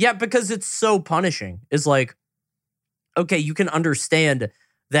 Yes. Yeah, because it's so punishing. It's like, okay, you can understand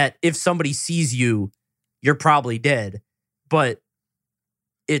that if somebody sees you, you're probably dead. But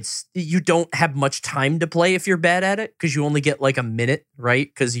you don't have much time to play if you're bad at it, because you only get like a minute, right?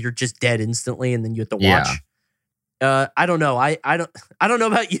 Because you're just dead instantly and then you have to watch. Yeah. I don't know. I don't know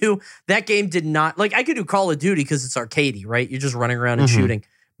about you. That game did not, like, I could do Call of Duty because it's arcadey, right? You're just running around and shooting.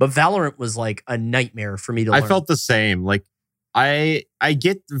 But Valorant was like a nightmare for me to learn. I felt the same. Like, I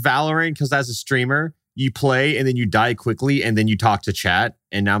get Valorant because as a streamer, you play and then you die quickly and then you talk to chat.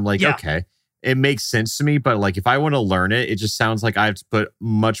 And I'm like, okay, it makes sense to me. But like, if I want to learn it, it just sounds like I have to put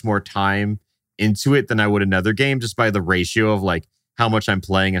much more time into it than I would another game, just by the ratio of like how much I'm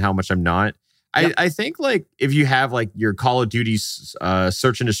playing and how much I'm not. Yep. I think like if you have like your Call of Duty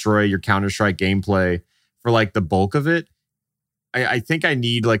search and destroy, your Counter-Strike gameplay for like the bulk of it, I think I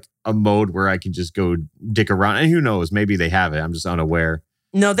need like a mode where I can just go dick around. And who knows, maybe they have it. I'm just unaware.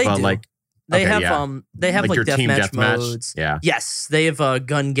 No, they do. Like, they have like deathmatch modes. Yeah. Yes, they have a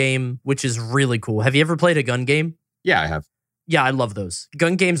gun game, which is really cool. Have you ever played a gun game? Yeah, I have. Yeah, I love those.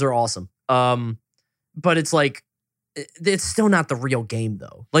 Gun games are awesome. But it's like, it's still not the real game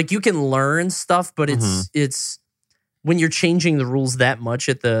though. Like, you can learn stuff, but it's when you're changing the rules that much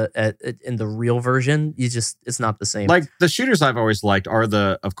in the real version, it's not the same. Like, the shooters I've always liked are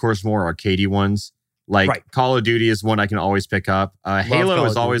of course, more arcadey ones. Like, Call of Duty is one I can always pick up. Halo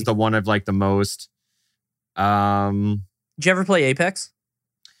is always the one I've liked the most. Did you ever play Apex?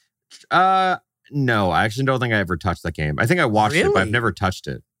 No, I actually don't think I ever touched that game. I think I watched it, but I've never touched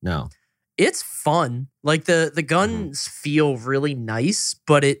it. No. It's fun. Like, the guns feel really nice,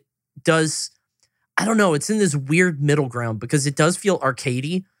 but it does, I don't know, it's in this weird middle ground because it does feel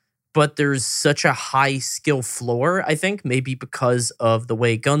arcadey, but there's such a high skill floor, I think, maybe because of the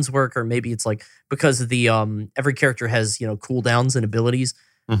way guns work, or maybe it's like because of the every character has, cooldowns and abilities.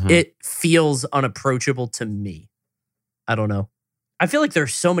 It feels unapproachable to me. I don't know. I feel like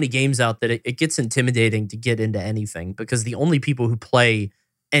there's so many games out that it gets intimidating to get into anything, because the only people who play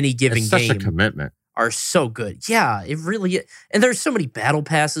any given game, such a commitment, are so good. Yeah, it really is. And there's so many battle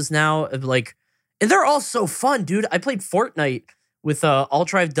passes now of like, and they're all so fun, dude. I played Fortnite with I'll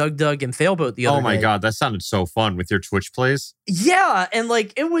Drive Doug Doug and Failboat the other day. Oh my God, that sounded so fun with your Twitch plays. Yeah, and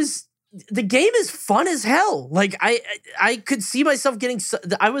like the game is fun as hell. Like I could see myself getting.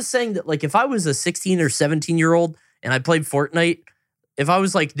 I was saying that like if I was a 16 or 17-year-old and I played Fortnite, if I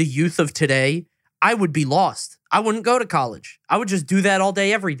was like the youth of today, I would be lost. I wouldn't go to college. I would just do that all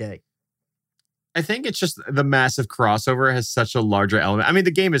day, every day. I think it's just the massive crossover has such a larger element. I mean,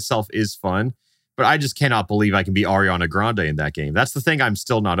 the game itself is fun, but I just cannot believe I can be Ariana Grande in that game. That's the thing I'm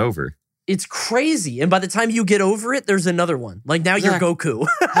still not over. It's crazy. And by the time you get over it, there's another one. Like now you're Goku.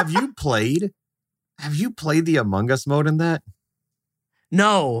 Have you played the Among Us mode in that?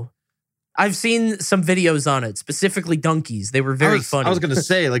 No. I've seen some videos on it, specifically Donkey's. They were very funny. I was going to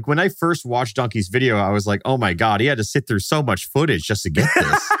say, like, when I first watched Donkey's video, I was like, oh my God, he had to sit through so much footage just to get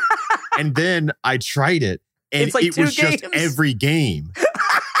this. And then I tried it, and it's like it was games. just every game.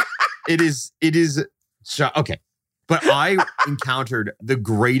 It is. Okay. But I encountered the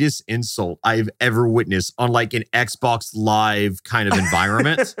greatest insult I've ever witnessed on like an Xbox Live kind of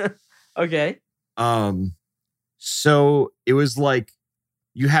environment. Okay. So it was like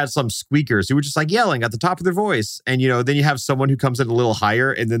you had some squeakers who were just like yelling at the top of their voice. And, then you have someone who comes in a little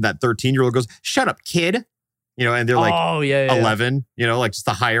higher, and then that 13-year-old goes, "Shut up, kid." And they're like 11, like just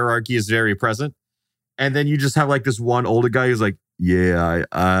the hierarchy is very present. And then you just have like this one older guy who's like, "Yeah,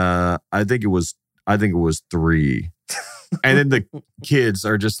 I think it was 3." And then the kids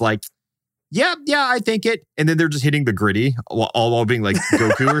are just like, yeah, I think it. And then they're just hitting the gritty while being like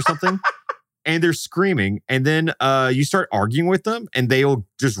Goku or something. And they're screaming. And then you start arguing with them, and they'll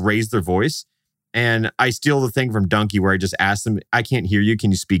just raise their voice. And I steal the thing from Donkey where I just ask them, "I can't hear you. Can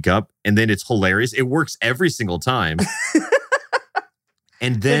you speak up?" And then it's hilarious. It works every single time.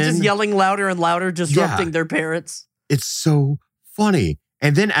 And then they're just yelling louder and louder, disrupting their parents. It's so funny.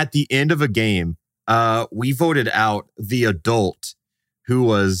 And then at the end of a game, we voted out the adult who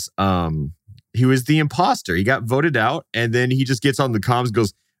was the imposter. He got voted out, and then he just gets on the comms and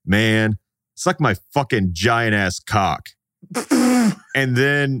goes, "Man, suck my fucking giant ass cock." And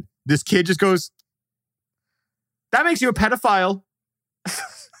then this kid just goes, "That makes you a pedophile."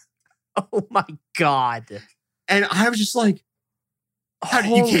 Oh my God. And I was just like,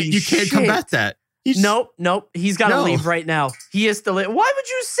 you can't combat that. Nope. He's got to leave right now. He is to leave. Why would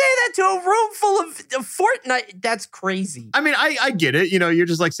you say that to a room full of Fortnite? That's crazy. I mean, I get it. You're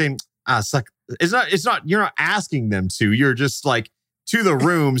just like saying, suck. It's not, you're not asking them to. You're just like to the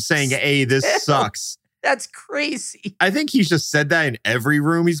room saying, "Hey, this sucks." That's crazy. I think he's just said that in every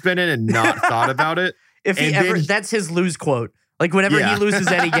room he's been in and not thought about it. That's his lose quote. Like whenever he loses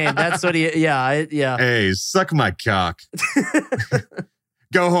any game, that's what yeah. "Hey, suck my cock.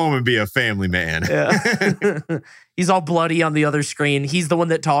 Go home and be a family man." Yeah. He's all bloody on the other screen. He's the one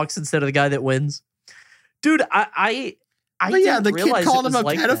that talks instead of the guy that wins. Dude, I the kid called him a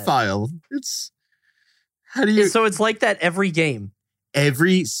pedophile. It's how do you? So it's like that every game.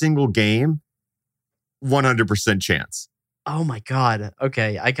 Every single game, 100% chance. Oh my God.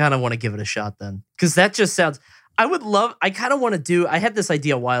 Okay, I kind of want to give it a shot then, because that just sounds. I kind of want to do. I had this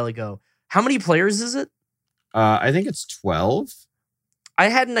idea a while ago. How many players is it? I think it's 12. I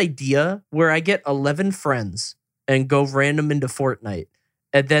had an idea where I get 11 friends and go random into Fortnite.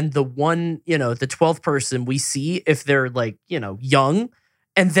 And then the 12th person, we see if they're like, young.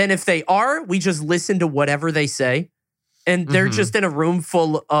 And then if they are, we just listen to whatever they say. And they're just in a room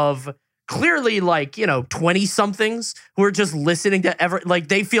full of clearly like, 20-somethings who are just listening to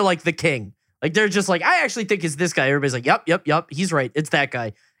they feel like the king. Like they're just like, "I actually think it's this guy." Everybody's like, yep, he's right. It's that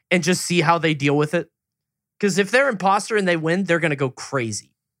guy. And just see how they deal with it. Because if they're imposter and they win, they're going to go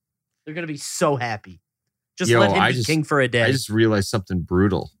crazy. They're going to be so happy. Just let him be king for a day. I just realized something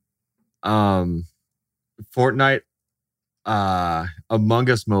brutal. Fortnite Among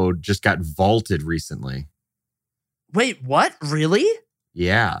Us mode just got vaulted recently. Wait, what? Really?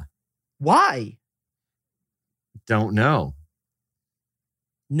 Yeah. Why? Don't know.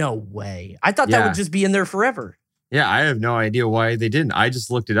 No way. I thought that would just be in there forever. Yeah, I have no idea why they didn't. I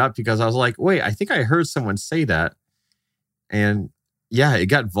just looked it up because I was like, wait, I think I heard someone say that. And yeah, it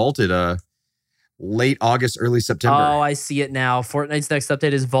got vaulted late August, early September. Oh, I see it now. Fortnite's next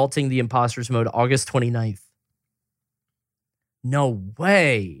update is vaulting the imposters mode August 29th. No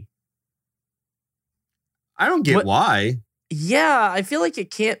way. I don't get why. Yeah, I feel like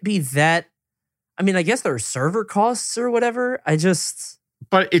it can't be that. I mean, I guess there are server costs or whatever.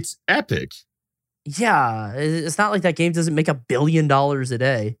 But it's Epic. Yeah, it's not like that game doesn't make $1 billion a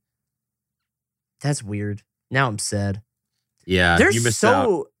day. That's weird. Now I'm sad. Yeah, you missed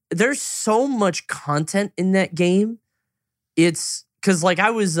out. There's so much content in that game. It's because like I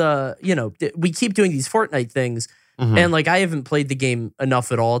was, we keep doing these Fortnite things. And like I haven't played the game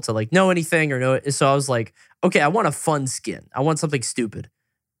enough at all to like know anything or know it. So I was like, okay, I want a fun skin. I want something stupid.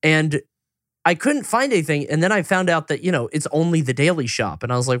 And I couldn't find anything. And then I found out that, it's only the daily shop.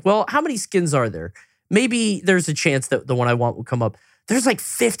 And I was like, well, how many skins are there? Maybe there's a chance that the one I want will come up. There's like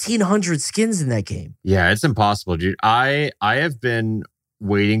 1,500 skins in that game. Yeah, it's impossible, dude. I have been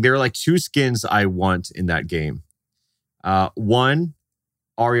waiting. There are like 2 skins I want in that game. One,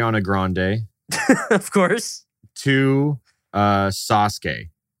 Ariana Grande. Of course. 2, Sasuke.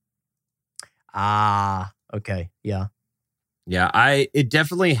 Ah, okay. Yeah. Yeah, it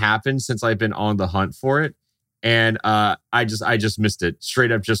definitely happened since I've been on the hunt for it. And I just missed it.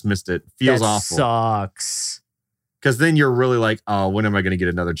 Straight up just missed it. Feels awful. Sucks. Because then you're really like, oh, when am I going to get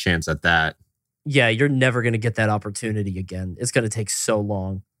another chance at that? Yeah, you're never going to get that opportunity again. It's going to take so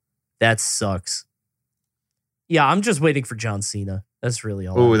long. That sucks. Yeah, I'm just waiting for John Cena. That's really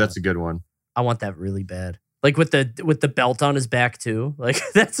all. Oh, that's a good one. I want that really bad. Like with the belt on his back too. Like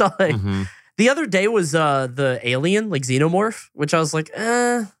that's all. The other day was the alien, like Xenomorph, which I was like,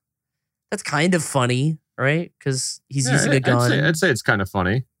 that's kind of funny, right? Because he's using a gun. I'd say it's kind of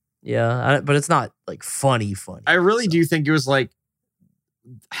funny. Yeah, but it's not like funny. I really do think it was like,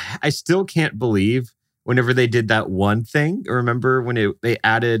 I still can't believe whenever they did that one thing. Remember when they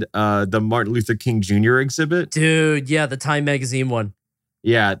added the Martin Luther King Jr. exhibit? Dude, yeah, the Time Magazine one.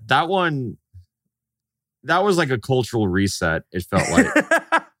 Yeah, that one, that was like a cultural reset, it felt like.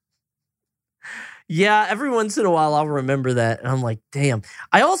 Yeah, every once in a while I'll remember that. And I'm like, damn.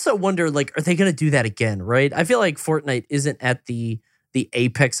 I also wonder, like, are they going to do that again, right? I feel like Fortnite isn't at the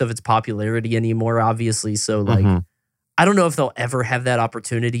apex of its popularity anymore, obviously. So, like, I don't know if they'll ever have that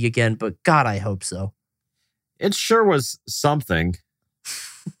opportunity again, but God, I hope so. It sure was something.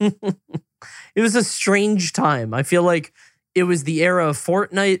 It was a strange time. I feel like it was the era of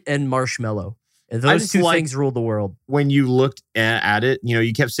Fortnite and Marshmallow. And those two things ruled the world. When you looked at it,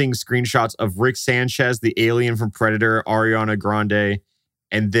 you kept seeing screenshots of Rick Sanchez, the alien from Predator, Ariana Grande,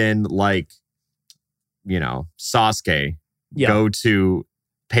 and then like, Sasuke go to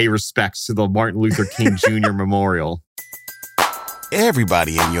pay respects to the Martin Luther King Jr. Memorial.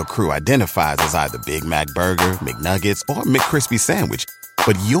 Everybody in your crew identifies as either Big Mac Burger, McNuggets, or McCrispy Sandwich.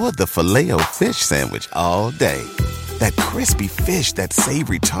 But you're the Filet-O-Fish Sandwich all day. That crispy fish, that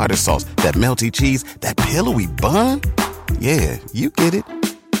savory tartar sauce, that melty cheese, that pillowy bun. Yeah, you get it.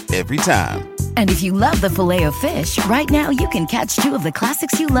 Every time. And if you love the Filet-O-Fish, right now you can catch 2 of the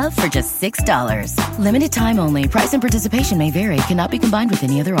classics you love for just $6. Limited time only. Price and participation may vary. Cannot be combined with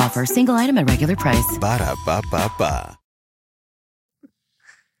any other offer. Single item at regular price. Ba-da-ba-ba-ba.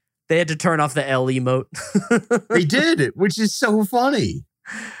 They had to turn off the L emote. They did, which is so funny.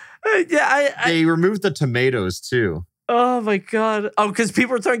 They removed the tomatoes too. Oh my God. Oh, because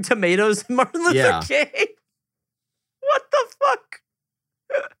people are throwing tomatoes at Martin Luther King. What the fuck?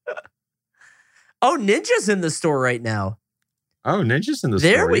 Oh, Ninja's in the store right now. Oh, Ninja's in the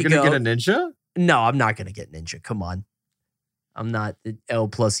store. Are you going to get a Ninja? No, I'm not going to get Ninja. Come on. I'm not. L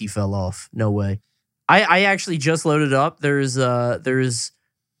plus he fell off. No way. I actually just loaded up. There's a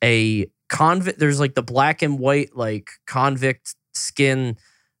convict. There's like the black and white like convict skin.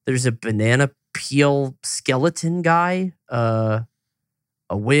 There's a banana peel skeleton guy, a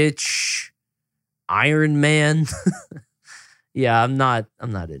witch, Iron Man. Yeah, I'm not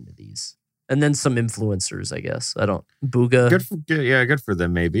into these. And then some influencers, I guess. I don't Booga. Good for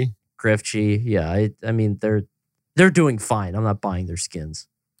them, maybe. Grifchi. Yeah, I mean they're doing fine. I'm not buying their skins.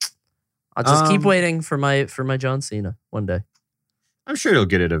 I'll just keep waiting for my John Cena one day. I'm sure you'll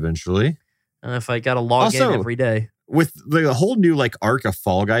get it eventually. If I got to log in every day. With the whole new like arc of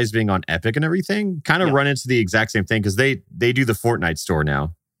Fall Guys being on Epic and everything, kind of run into the exact same thing because they do the Fortnite store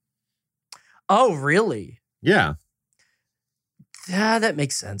now. Oh, really? Yeah. Yeah, that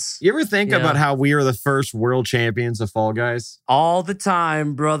makes sense. You ever think about how we are the first world champions of Fall Guys? All the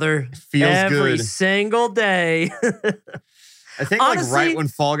time, brother. It feels good. Every single day. I think honestly, like right when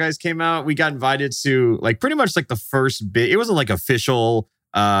Fall Guys came out, we got invited to like pretty much like the first big, it wasn't like official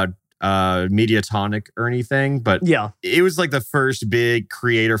Mediatonic or anything, but it was like the first big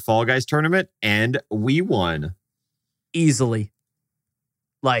creator Fall Guys tournament and we won. Easily.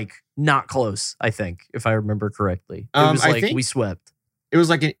 Like not close, I think, if I remember correctly. It was like we swept. It was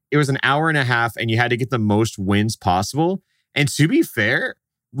like it was an hour and a half and you had to get the most wins possible. And to be fair,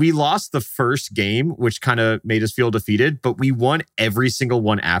 we lost the first game, which kind of made us feel defeated, but we won every single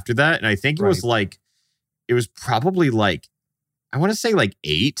one after that. And I think it was like, it was probably like, I want to say like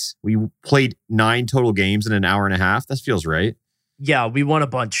 8. We played 9 total games in an hour and a half. That feels right. Yeah, we won a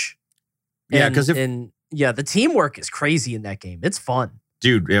bunch. Yeah, because the teamwork is crazy in that game. It's fun.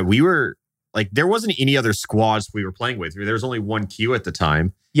 Dude, yeah, we were like there wasn't any other squads we were playing with. There was only one queue at the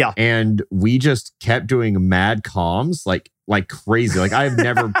time. Yeah. And we just kept doing mad comms like crazy. Like I've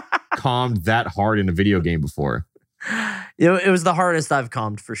never calmed that hard in a video game before. It was the hardest I've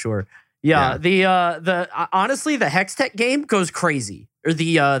calmed for sure. Yeah. The honestly, the Hextech game goes crazy. Or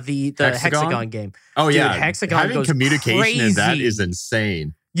the Hexagon game. Oh, dude, yeah. Hexagon Having goes communication crazy. in that is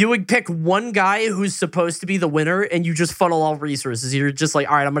insane. You would pick one guy who's supposed to be the winner and you just funnel all resources. You're just like,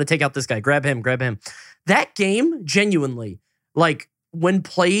 all right, I'm going to take out this guy. Grab him. That game, genuinely, like when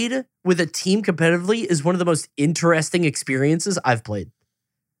played with a team competitively, is one of the most interesting experiences I've played.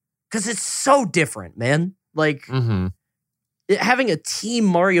 Because it's so different, man. Like having a team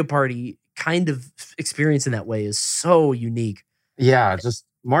Mario Party kind of experience in that way is so unique. Yeah, just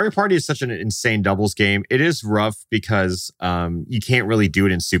Mario Party is such an insane doubles game. It is rough because you can't really do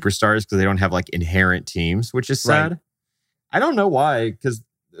it in Superstars because they don't have like inherent teams, which is sad. Right. I don't know why, because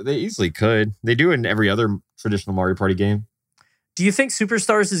they easily could. They do in every other traditional Mario Party game. Do you think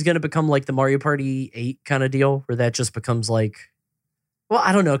Superstars is going to become like the Mario Party 8 kind of deal, where that just becomes like, well,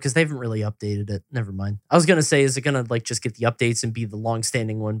 I don't know, because they haven't really updated it. Never mind. I was going to say, is it going to like just get the updates and be the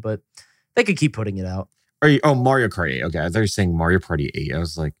long-standing one, but they could keep putting it out. Mario Kart 8. Okay, I thought you were saying Mario Party 8. I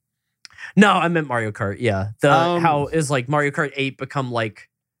was like... No, I meant Mario Kart, yeah. How is like Mario Kart 8 become like...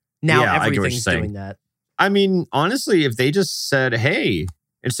 Now everything's doing that. I mean, honestly, if they just said, hey,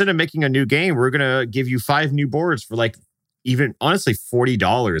 instead of making a new game, we're going to give you 5 new boards for like even, honestly,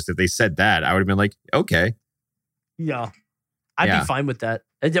 $40. If they said that, I would have been like, okay. Yeah. I'd be fine with that.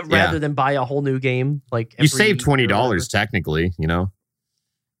 Rather than buy a whole new game. Like you save $20 technically, you know?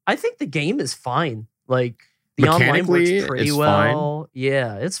 I think the game is fine. Like the online works pretty well. Fine.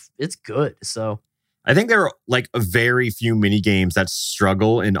 Yeah, it's good. So I think there are like a very few mini games that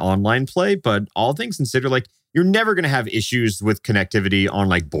struggle in online play, but all things considered, like you're never going to have issues with connectivity on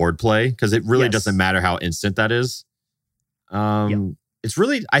like board play because it really doesn't matter how instant that is. It's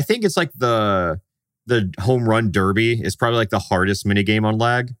really, I think it's like the home run derby is probably like the hardest mini game on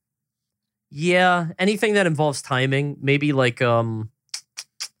lag. Yeah, anything that involves timing, maybe like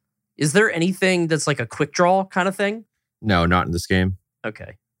is there anything that's like a quick draw kind of thing? No, not in this game.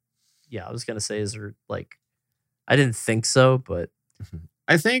 Okay. Yeah, I was going to say, is there like, I didn't think so, but.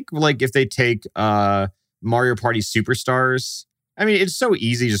 I think like if they take Mario Party Superstars, I mean, it's so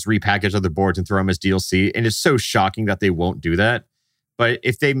easy to just repackage other boards and throw them as DLC. And it's so shocking that they won't do that. But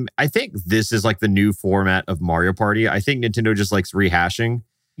I think this is like the new format of Mario Party. I think Nintendo just likes rehashing.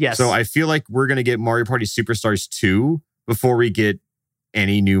 Yes. So I feel like we're going to get Mario Party Superstars 2 before we get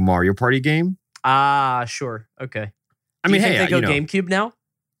any new Mario Party game. Sure. Okay. I mean, hey, they go GameCube now?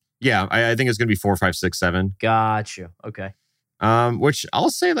 Yeah, I think it's going to be 4, 5, 6, 7. Gotcha. Okay. Which I'll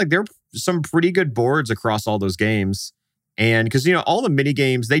say, like, there are some pretty good boards across all those games. And because, you know, all the mini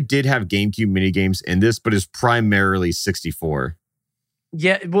games, they did have GameCube mini games in this, but it's primarily 64.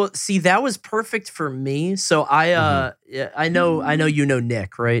 Yeah, well, see, that was perfect for me. So I know you know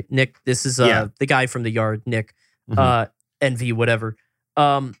Nick, right? Nick, this is the guy from the yard, Nick, NV, whatever.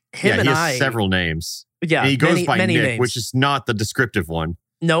 Him and he has several names. Yeah, and he goes by many Nick, names. which is not the descriptive one.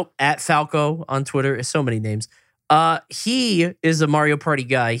 Nope, at Falco on Twitter. So many names. He is a Mario Party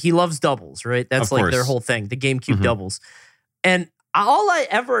guy. He loves doubles, right? That's of like course. their whole thing, the GameCube doubles. And all I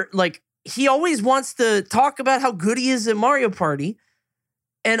ever, like, he always wants to talk about how good he is at Mario Party.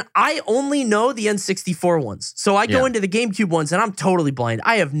 And I only know the N64 ones. So I go into the GameCube ones and I'm totally blind.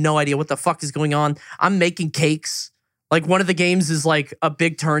 I have no idea what the fuck is going on. I'm making cakes. Like one of the games is like a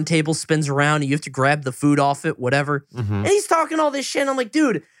big turntable spins around and you have to grab the food off it, whatever. And he's talking all this shit. And I'm like,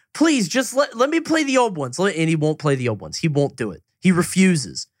 dude, please just let me play the old ones. And he won't play the old ones. He won't do it. He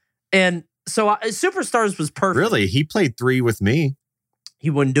refuses. And so Superstars was perfect. Really? He played 3 with me. He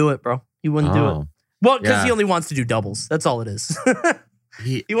wouldn't do it, bro. He wouldn't do it. Well, because he only wants to do doubles. That's all it is.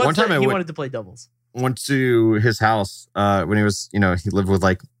 He wanted to play doubles. Went to his house when he was, he lived with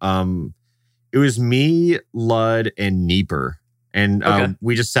like, it was me, Lud, and Neeper. And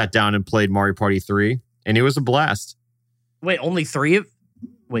we just sat down and played Mario Party 3. And it was a blast. Wait, only 3?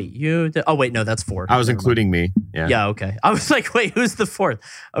 Wait, you... Oh, wait, no, that's 4. I was including me. Yeah. Yeah, okay. I was like, wait, who's the 4th?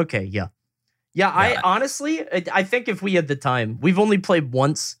 Okay, yeah. Yeah, I honestly, I think if we had the time, we've only played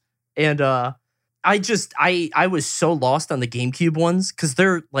once. And I was so lost on the GameCube ones because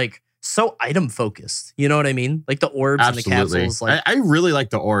they're like so item focused. You know what I mean? Like the orbs and the capsules. Like, I really like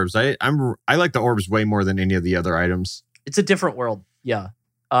the orbs. I like the orbs way more than any of the other items. It's a different world. Yeah.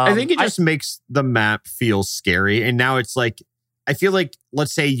 I think it just makes the map feel scary. And now it's like, I feel like,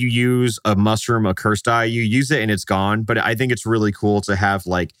 let's say you use a mushroom, a cursed eye, you use it and it's gone. But I think it's really cool to have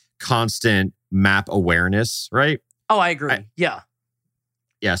like constant map awareness, right? Oh, I agree. Yeah.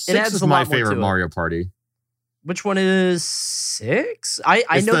 Yeah, 6 is my favorite Mario Party. Which one is 6?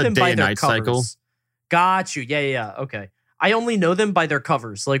 I know them by their covers. Cycle. Got you. Yeah. Okay. I only know them by their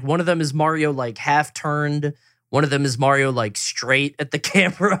covers. Like one of them is Mario like half turned. One of them is Mario like straight at the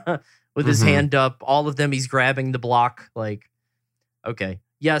camera with his hand up. All of them he's grabbing the block. Like, okay.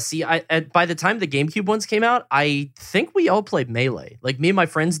 Yeah, see, by the time the GameCube ones came out, I think we all played Melee. Like me and my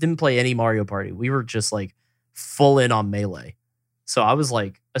friends didn't play any Mario Party. We were just like full in on Melee. So I was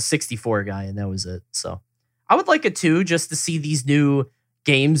like a 64 guy and that was it. So I would like it too, just to see these new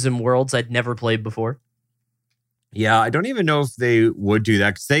games and worlds I'd never played before. Yeah, I don't even know if they would do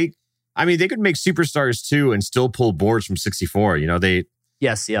that because they could make Superstars 2 and still pull boards from 64. You know,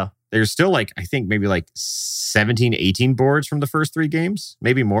 Yes, yeah. There's still like, I think maybe like 17, 18 boards from the first 3 games,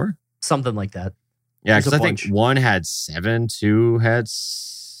 maybe more. Something like that. Yeah, because I think 1 had 7, 2 had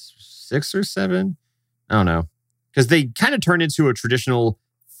 6 or 7. I don't know. Because they kind of turned into a traditional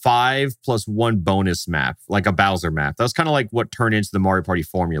 5 + 1 bonus map, like a Bowser map. That was kind of like what turned into the Mario Party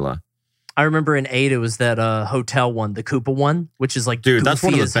formula. I remember in 8, it was that hotel one, the Koopa one, which is like dude, that's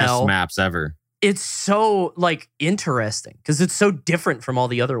one of the best maps ever. It's so like interesting because it's so different from all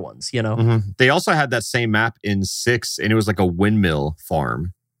the other ones, you know? Mm-hmm. They also had that same map in 6 and it was like a windmill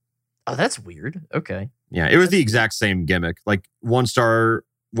farm. Oh, that's weird. Okay. Yeah, it was the exact same gimmick. Like 1-star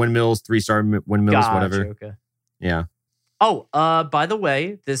windmills, 3-star windmills, whatever. Okay. Yeah. Oh, by the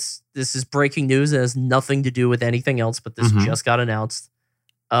way, this is breaking news. It has nothing to do with anything else, but this just got announced.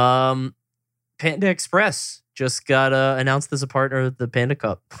 Panda Express just got announced as a partner of the Panda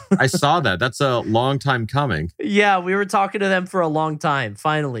Cup. I saw that. That's a long time coming. Yeah, we were talking to them for a long time.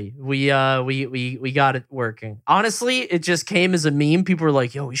 Finally, we got it working. Honestly, it just came as a meme. People were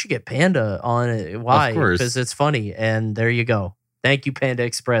like, "Yo, we should get Panda on it." Why? Because it's funny. And there you go. Thank you, Panda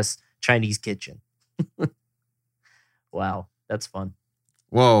Express Chinese Kitchen. Wow, that's fun.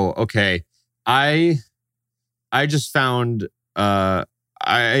 Whoa. Okay, I just found.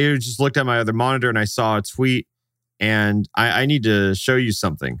 I just looked at my other monitor and I saw a tweet and I need to show you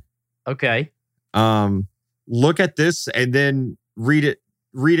something. Okay. Look at this and then read it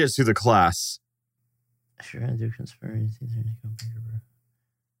to the class. Sure, I do conspiracy.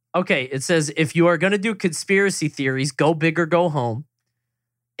 Okay, it says, if you are going to do conspiracy theories, go big or go home.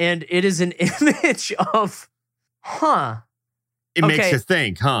 And it is an image of, It makes you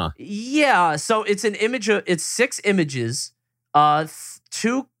think, huh? Yeah, so it's an image of, it's 6 images,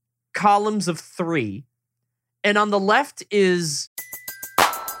 2 columns of 3. And on the left is...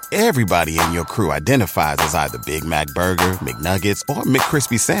 Everybody in your crew identifies as either Big Mac Burger, McNuggets, or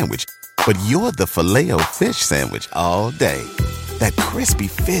McCrispy Sandwich. But you're the Filet-O-Fish Sandwich all day. That crispy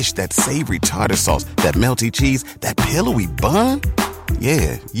fish, that savory tartar sauce, that melty cheese, that pillowy bun.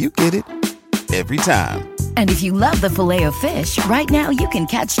 Yeah, you get it. Every time. And if you love the Filet-O-Fish, right now you can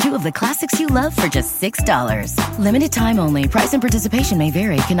catch 2 of the classics you love for just $6. Limited time only. Price and participation may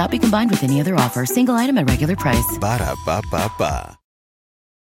vary. Cannot be combined with any other offer. Single item at regular price. Ba-da-ba-ba-ba.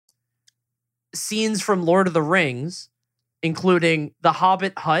 Scenes from Lord of the Rings, including the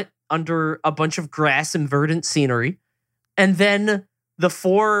Hobbit hut under a bunch of grass and verdant scenery. And then the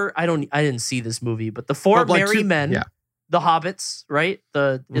 4, I didn't see this movie, but the 4 merry men. Yeah. The Hobbits, right?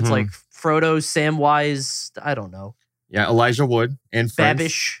 It's like Frodo, Samwise, I don't know. Yeah, Elijah Wood and friends.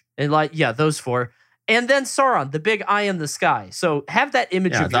 Babish, and those 4. And then Sauron, the big eye in the sky. So have that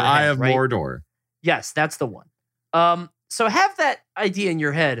image of the your Eye head, of right? Mordor. Yes, that's the one. So have that idea in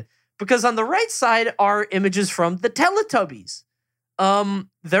your head, because on the right side are images from the Teletubbies.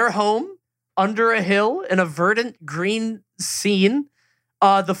 Their home under a hill in a verdant green scene.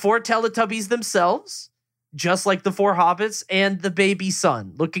 The 4 Teletubbies themselves, just like the 4 hobbits, and the baby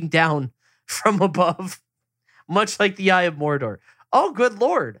son looking down from above, much like the Eye of Mordor. Oh, good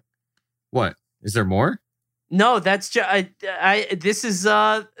Lord. What? Is there more? No, that's just, this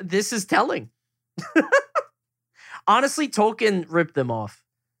is telling. Honestly, Tolkien ripped them off.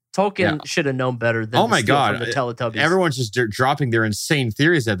 Tolkien should have known better than my God. From the Teletubbies. Everyone's just dropping their insane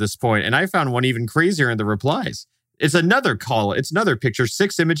theories at this point, and I found one even crazier in the replies. It's another picture,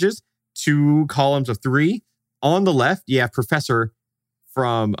 6 images, 2 columns of 3. On the left, you have Professor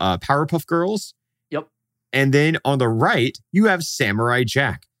from Powerpuff Girls. Yep. And then on the right, you have Samurai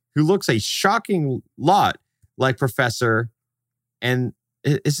Jack, who looks a shocking lot like Professor. And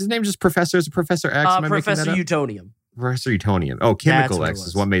is his name just Professor? Is it Professor X? Professor Utonium. Professor Utonium. Oh, Chemical X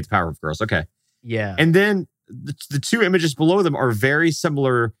is what made the Powerpuff Girls. Okay. Yeah. And then the 2 images below them are very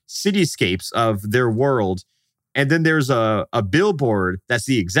similar cityscapes of their world. And then there's a billboard that's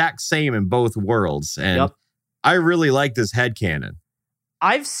the exact same in both worlds. And I really like this headcanon.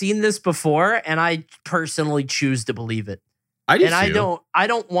 I've seen this before, and I personally choose to believe it. I do and too. I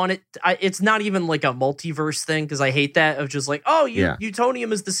don't want it. It's not even like a multiverse thing because I hate that of just like, oh,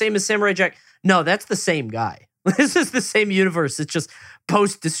 Utonium is the same as Samurai Jack. No, that's the same guy. This is the same universe. It's just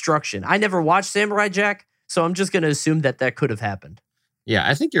post-destruction. I never watched Samurai Jack, so I'm just going to assume that could have happened. Yeah,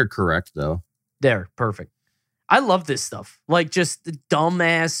 I think you're correct, though. There, perfect. I love this stuff. Like, just the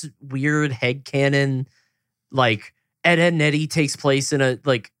dumbass, weird headcanon. Like, Ed, Edd n Eddy takes place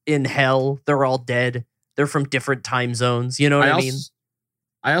in hell. They're all dead. They're from different time zones. You know what I mean?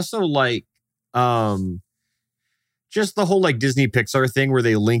 I also like just the whole like Disney Pixar thing where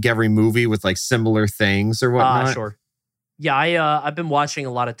they link every movie with like similar things or whatnot. Sure. Yeah, I've been watching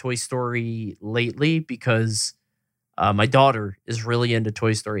a lot of Toy Story lately because my daughter is really into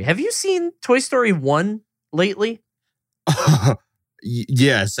Toy Story. Have you seen Toy Story 1 lately?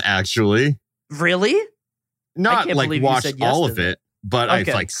 Yes, actually. Really? Not like watched all of it, but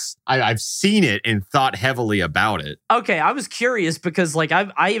okay. I've seen it and thought heavily about it. Okay, I was curious because like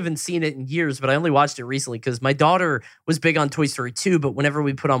I haven't seen it in years, but I only watched it recently because my daughter was big on Toy Story 2, but whenever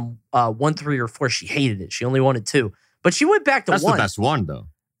we put on 1, 3, or 4, she hated it. She only wanted 2. But she went back to 1. That's the best one, though.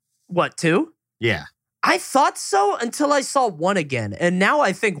 What, 2? Yeah. I thought so until I saw 1 again. And now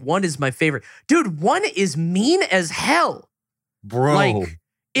I think 1 is my favorite. Dude, 1 is mean as hell. Bro. Like,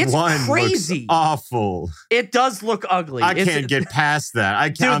 it's crazy. Looks awful. It does look ugly. I can't get past that.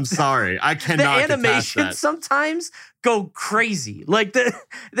 I'm sorry. I cannot get past that. The animation sometimes go crazy. Like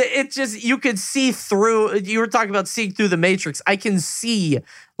it just, you could see through, you were talking about seeing through the Matrix. I can see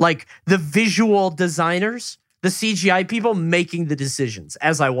like the visual designers, the CGI people making the decisions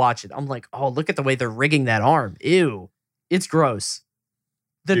as I watch it. I'm like, oh, look at the way they're rigging that arm. Ew. It's gross.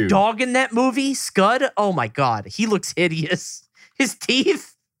 The dog in that movie, Scud, oh my God. He looks hideous. His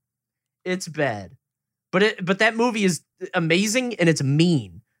teeth, it's bad. But that movie is amazing and it's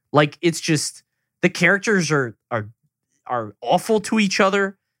mean. Like, it's just, the characters are awful to each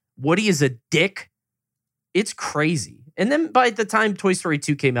other. Woody is a dick. It's crazy. And then by the time Toy Story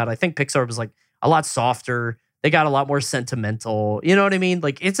 2 came out, I think Pixar was like a lot softer. They got a lot more sentimental. You know what I mean?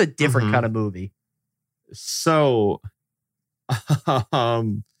 Like, it's a different kind of movie. So,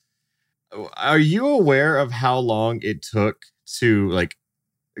 are you aware of how long it took to, like,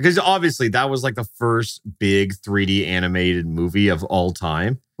 because obviously that was like the first big 3D animated movie of all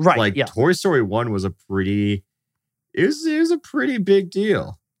time. Right. Like, yeah. Toy Story 1 was a pretty big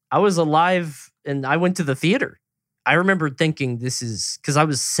deal. I was alive and I went to the theater. I remember thinking this is, because I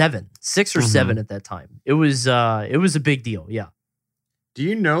was 6 or 7 at that time. It was a big deal. Yeah. Do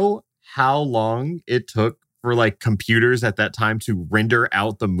you know how long it took for like computers at that time to render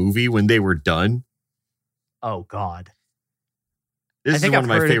out the movie when they were done? Oh God. This is one of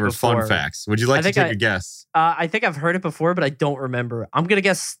my favorite fun facts. Would you like to take a guess? I think I've heard it before, but I don't remember. I'm going to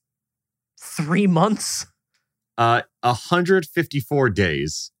guess 3 months. 154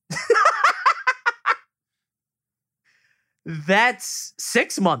 days. That's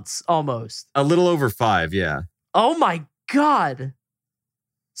 6 months almost. A little over 5, yeah. Oh my God.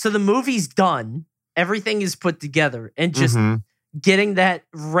 So the movie's done. Everything is put together and just getting that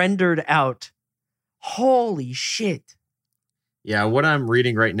rendered out. Holy shit. Yeah, what I'm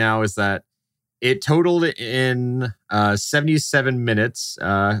reading right now is that it totaled in 77 minutes,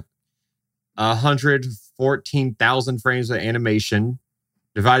 114,000 frames of animation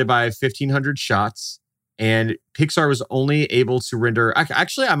divided by 1,500 shots. And Pixar was only able to render...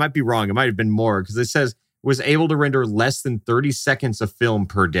 Actually, I might be wrong. It might have been more because it says it was able to render less than 30 seconds of film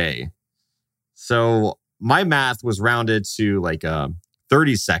per day. So my math was rounded to like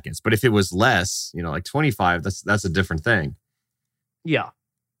 30 seconds. But if it was less, like 25, that's a different thing. Yeah.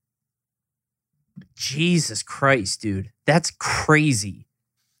 Jesus Christ, dude. That's crazy.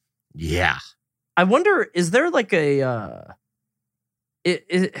 Yeah. I wonder, is there like a...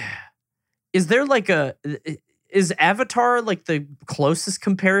 Is Avatar like the closest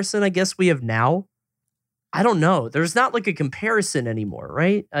comparison I guess we have now? I don't know. There's not like a comparison anymore,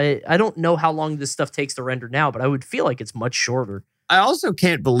 right? I don't know how long this stuff takes to render now, but I would feel like it's much shorter. I also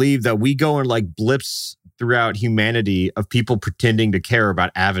can't believe that we go in like blips throughout humanity of people pretending to care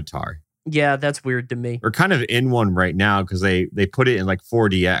about Avatar. Yeah, that's weird to me. We're kind of in one right now because they put it in like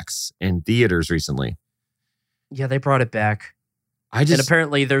 4DX in theaters recently. Yeah, they brought it back. And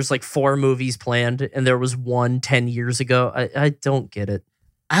apparently there's like 4 movies planned and there was one 10 years ago. I don't get it.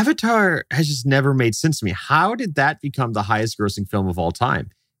 Avatar has just never made sense to me. How did that become the highest grossing film of all time?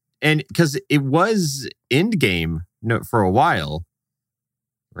 And because it was Endgame for a while,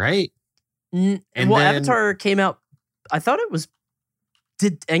 right? Avatar came out, I thought it was,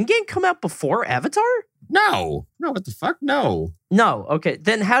 did Endgame come out before Avatar? No, what the fuck? No. Okay.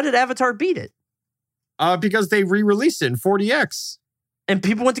 Then how did Avatar beat it? Because they re-released it in 4DX. And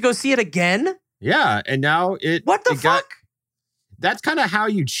people went to go see it again? Yeah, and now What the fuck? That's kind of how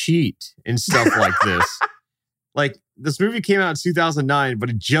you cheat and stuff like this. Like, this movie came out in 2009, but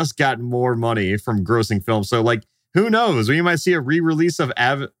it just got more money from grossing films. So, like, who knows? We might see a re-release of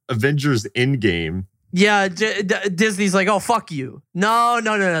Avengers Endgame. Yeah, Disney's like, oh, fuck you. No.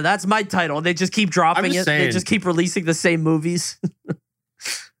 That's my title. They just keep dropping it. They just keep releasing the same movies.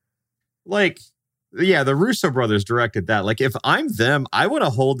 Like, yeah, the Russo brothers directed that. Like, if I'm them, I want to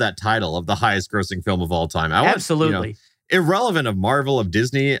hold that title of the highest grossing film of all time. Absolutely. Irrelevant of Marvel, of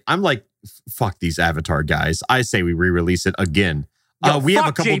Disney. I'm like, fuck these Avatar guys. I say we re-release it again. We have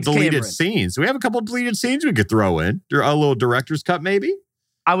a couple deleted scenes. We have a couple deleted scenes we could throw in. A little director's cut, maybe.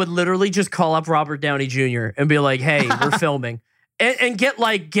 I would literally just call up Robert Downey Jr. and be like, hey, we're filming. And get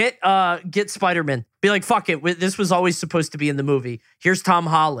Spider-Man. Be like, fuck it. This was always supposed to be in the movie. Here's Tom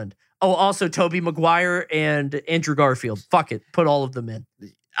Holland. Oh, also Tobey Maguire and Andrew Garfield. Fuck it. Put all of them in.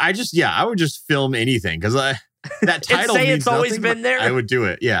 I would just film anything because that title say means it's always nothing, been there. I would do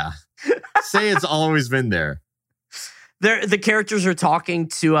it. Yeah. Say it's always been there. The characters are talking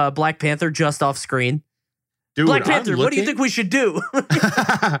to Black Panther just off screen. Dude, Black Panther, what do you think we should do?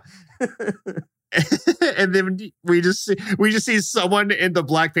 And then we just see someone in the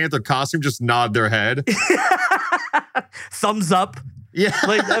Black Panther costume just nod their head. Thumbs up. Yeah.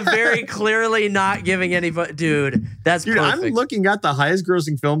 Like very clearly not giving anybody. Dude, that's perfect. I'm looking at the highest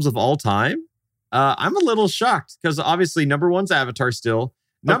grossing films of all time. I'm a little shocked because obviously number one's Avatar still.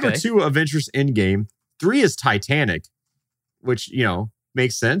 Number two, Avengers Endgame. 3 is Titanic, which,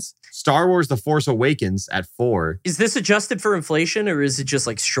 makes sense. Star Wars The Force Awakens at 4. Is this adjusted for inflation or is it just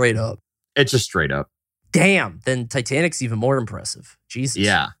like straight up? It's just straight up. Damn, then Titanic's even more impressive. Jesus.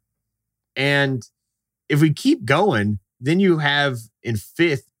 Yeah. And if we keep going, then you have in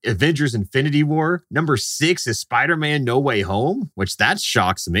 5th, Avengers Infinity War. Number 6 is Spider-Man No Way Home, which that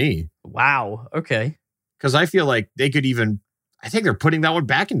shocks me. Wow. Okay. Because I feel like they could I think they're putting that one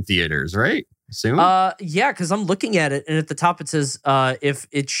back in theaters, right? Soon? Yeah, because I'm looking at it, and at the top it says if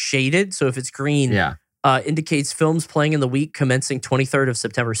it's shaded, so if it's green, indicates films playing in the week commencing 23rd of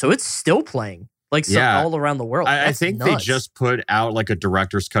September. So it's still playing, all around the world. I think nuts. They just put out like a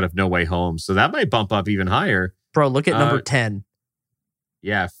director's cut of No Way Home, so that might bump up even higher. Bro, look at number 10.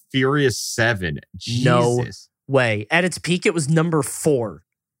 Yeah, Furious 7. Jesus. No way. At its peak, it was number 4.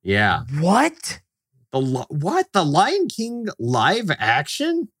 Yeah. What? The Lion King live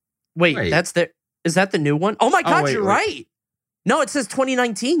action? Wait, is that the new one? Oh my God, you're right. No, it says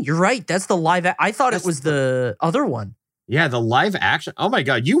 2019. You're right. That's the live. I thought it was the other one. Yeah, the live action. Oh my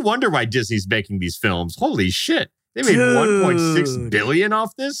God, you wonder why Disney's making these films. Holy shit. They made $1.6 billion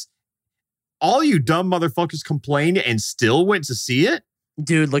off this. All you dumb motherfuckers complained and still went to see it?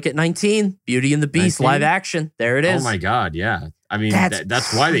 Dude, look at 19. Beauty and the Beast 19? Live action. There it is. Oh my God, yeah. I mean,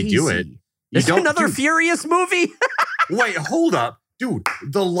 that's why they do it. There's another Furious movie? Wait, hold up. Dude,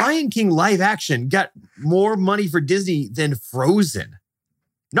 the Lion King live action got more money for Disney than Frozen.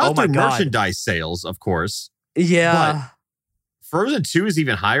 Not through merchandise sales, of course. Yeah. But Frozen 2 is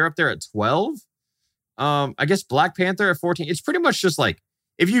even higher up there at 12. I guess Black Panther at 14. It's pretty much just like,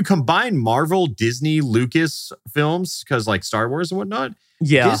 if you combine Marvel, Disney, Lucas films, because like Star Wars and whatnot,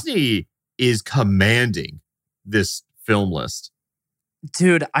 Disney is commanding this film list.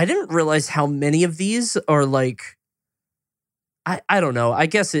 Dude, I didn't realize how many of these are like, I don't know. I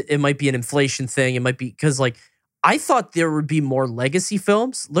guess it might be an inflation thing. It might be because like I thought there would be more legacy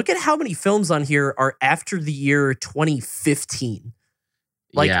films. Look at how many films on here are after the year 2015.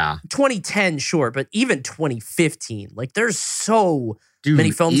 Like 2010, sure, but even 2015. Like there's so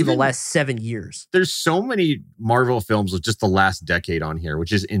many films in the last 7 years. There's so many Marvel films with just the last decade on here,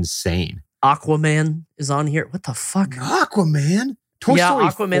 which is insane. Aquaman is on here. What the fuck? Aquaman? Toy Story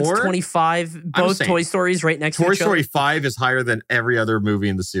Aquaman's 4? 25. Both Toy Stories right next to each other. Toy Story 5 is higher than every other movie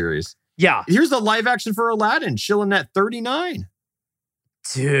in the series. Yeah. Here's the live action for Aladdin, chilling at 39.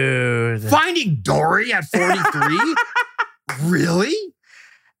 Dude. Finding Dory at 43? Really?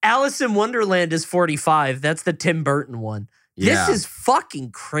 Alice in Wonderland is 45. That's the Tim Burton one. Yeah. This is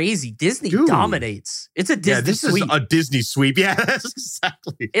fucking crazy. Disney dominates. It's a Disney sweep. Is a Disney sweep. Yeah, that's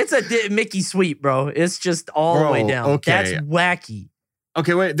exactly. It's a Mickey sweep, bro. It's just all the way down. Okay. That's wacky.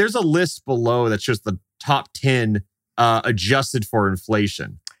 Okay, wait. There's a list below that's just the top 10 adjusted for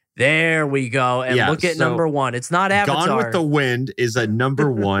inflation. There we go. And look at number 1. It's not Avatar. Gone with the Wind is at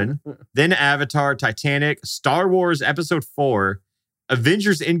number 1. Then Avatar, Titanic, Star Wars Episode 4,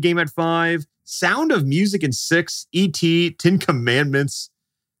 Avengers Endgame at 5, Sound of Music in 6, E.T., 10 Commandments,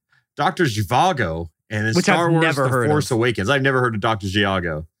 Dr. Zhivago, and then Star Wars The Force Awakens. I've never heard of Dr.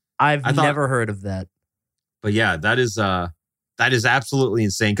 Zhivago. I've never heard of that. But yeah, that is absolutely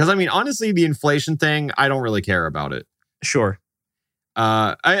insane. Because I mean, honestly, the inflation thing, I don't really care about it. Sure.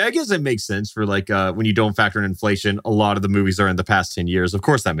 I guess it makes sense for like when you don't factor in inflation, a lot of the movies are in the past 10 years. Of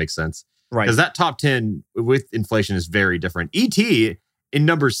course, that makes sense. Right. Because that top 10 with inflation is very different. E.T. in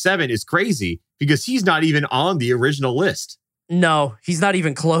number 7 is crazy because he's not even on the original list. No, he's not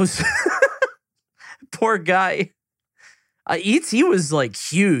even close. Poor guy. E.T. was like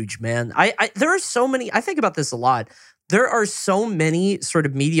huge, man. There are so many. I think about this a lot. There are so many sort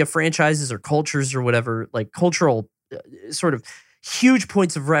of media franchises or cultures or whatever, like cultural sort of huge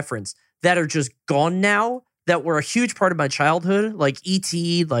points of reference that are just gone now that were a huge part of my childhood, like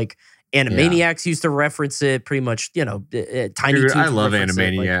E.T., like Animaniacs used to reference it pretty much, Tiny Toons. I love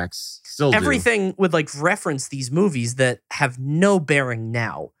Animaniacs. Still everything would like reference these movies that have no bearing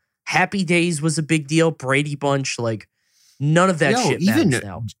now. Happy Days was a big deal. Brady Bunch, like none of that shit matters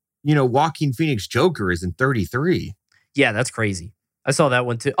now. Joaquin Phoenix Joker is in 33. Yeah, that's crazy. I saw that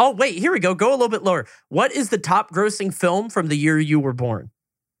one too. Oh, wait, here we go. Go a little bit lower. What is the top grossing film from the year you were born?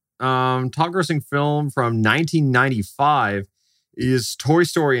 Top grossing film from 1995 is Toy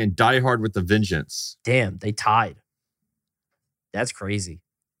Story and Die Hard with a Vengeance. Damn, they tied. That's crazy.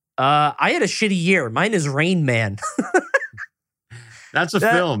 I had a shitty year. Mine is Rain Man. That's a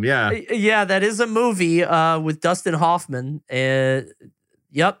film, yeah. Yeah, that is a movie with Dustin Hoffman.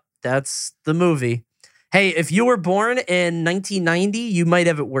 Yep, that's the movie. Hey, if you were born in 1990, you might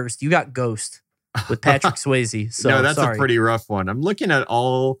have it worse. You got Ghost with Patrick Swayze. So no, that's sorry. A pretty rough one. I'm looking at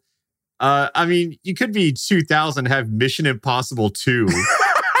all... I mean, you could be 2000, have Mission Impossible 2.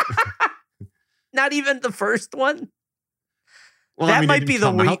 Not even the first one? Well, that might be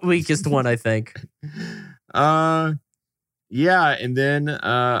the weakest one, I think. Yeah, and then...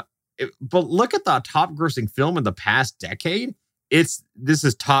 but look at the top grossing film in the past decade. This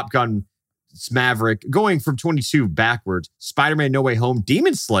is Top Gun, Maverick, going from 22 backwards. Spider-Man No Way Home,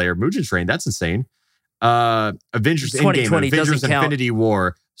 Demon Slayer, Mugen Train, that's insane. Avengers Endgame, Avengers Infinity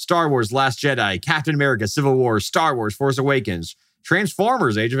War, Star Wars Last Jedi, Captain America Civil War, Star Wars Force Awakens,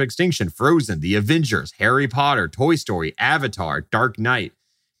 Transformers Age of Extinction, Frozen, The Avengers, Harry Potter, Toy Story, Avatar, Dark Knight.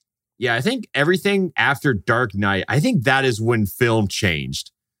 Yeah, I think everything after Dark Knight, I think that is when film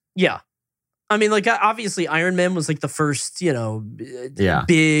changed. Yeah. I mean, like, obviously Iron Man was like the first, big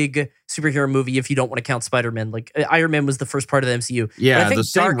superhero movie if you don't want to count Spider-Man. Like, Iron Man was the first part of the MCU. Yeah, the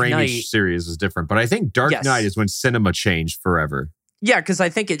Sam Raimi series is different. But I think Dark Knight is when cinema changed forever. Yeah, because I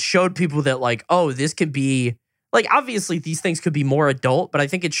think it showed people that, like, oh, this could be... Like, obviously, these things could be more adult, but I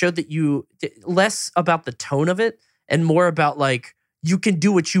think it showed that you... Less about the tone of it and more about, like, you can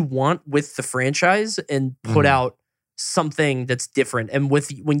do what you want with the franchise and put out something that's different. And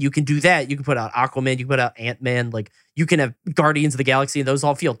when you can do that, you can put out Aquaman, you can put out Ant-Man, like, you can have Guardians of the Galaxy, and those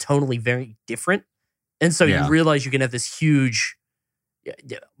all feel tonally very different. And so you realize you can have this huge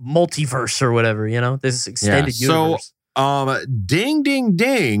multiverse or whatever, this extended universe. Ding, ding,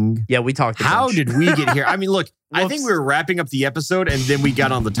 ding. Yeah, we talked about how did we get here? I mean, look, I think we were wrapping up the episode and then we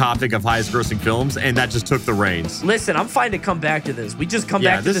got on the topic of highest grossing films and that just took the reins. Listen, I'm fine to come back to this. We just come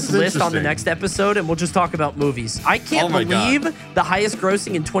back to this list on the next episode and we'll just talk about movies. I can't believe the highest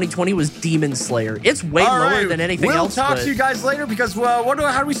grossing in 2020 was Demon Slayer. It's way lower than anything else. We'll talk to you guys later because, how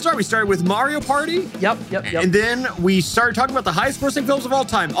do we start? We started with Mario Party. Yep. And then we started talking about the highest grossing films of all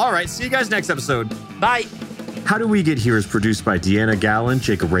time. All right, see you guys next episode. Bye. How Do We Get Here is produced by Deanna Gallen,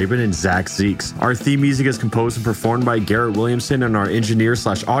 Jacob Rabin, and Zach Zeeks. Our theme music is composed and performed by Garrett Williamson, and our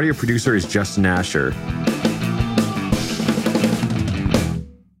engineer/audio producer is Justin Asher.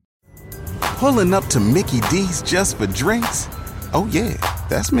 Pulling up to Mickey D's just for drinks? Oh yeah,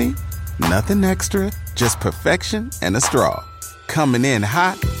 that's me. Nothing extra, just perfection and a straw. Coming in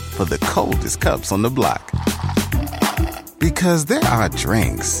hot for the coldest cups on the block. Because there are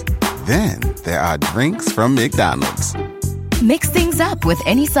drinks. Then there are drinks from McDonald's. Mix things up with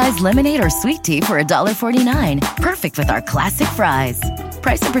any size lemonade or sweet tea for $1.49. Perfect with our classic fries.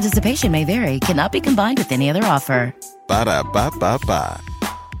 Price and participation may vary. Cannot be combined with any other offer. Ba-da-ba-ba-ba.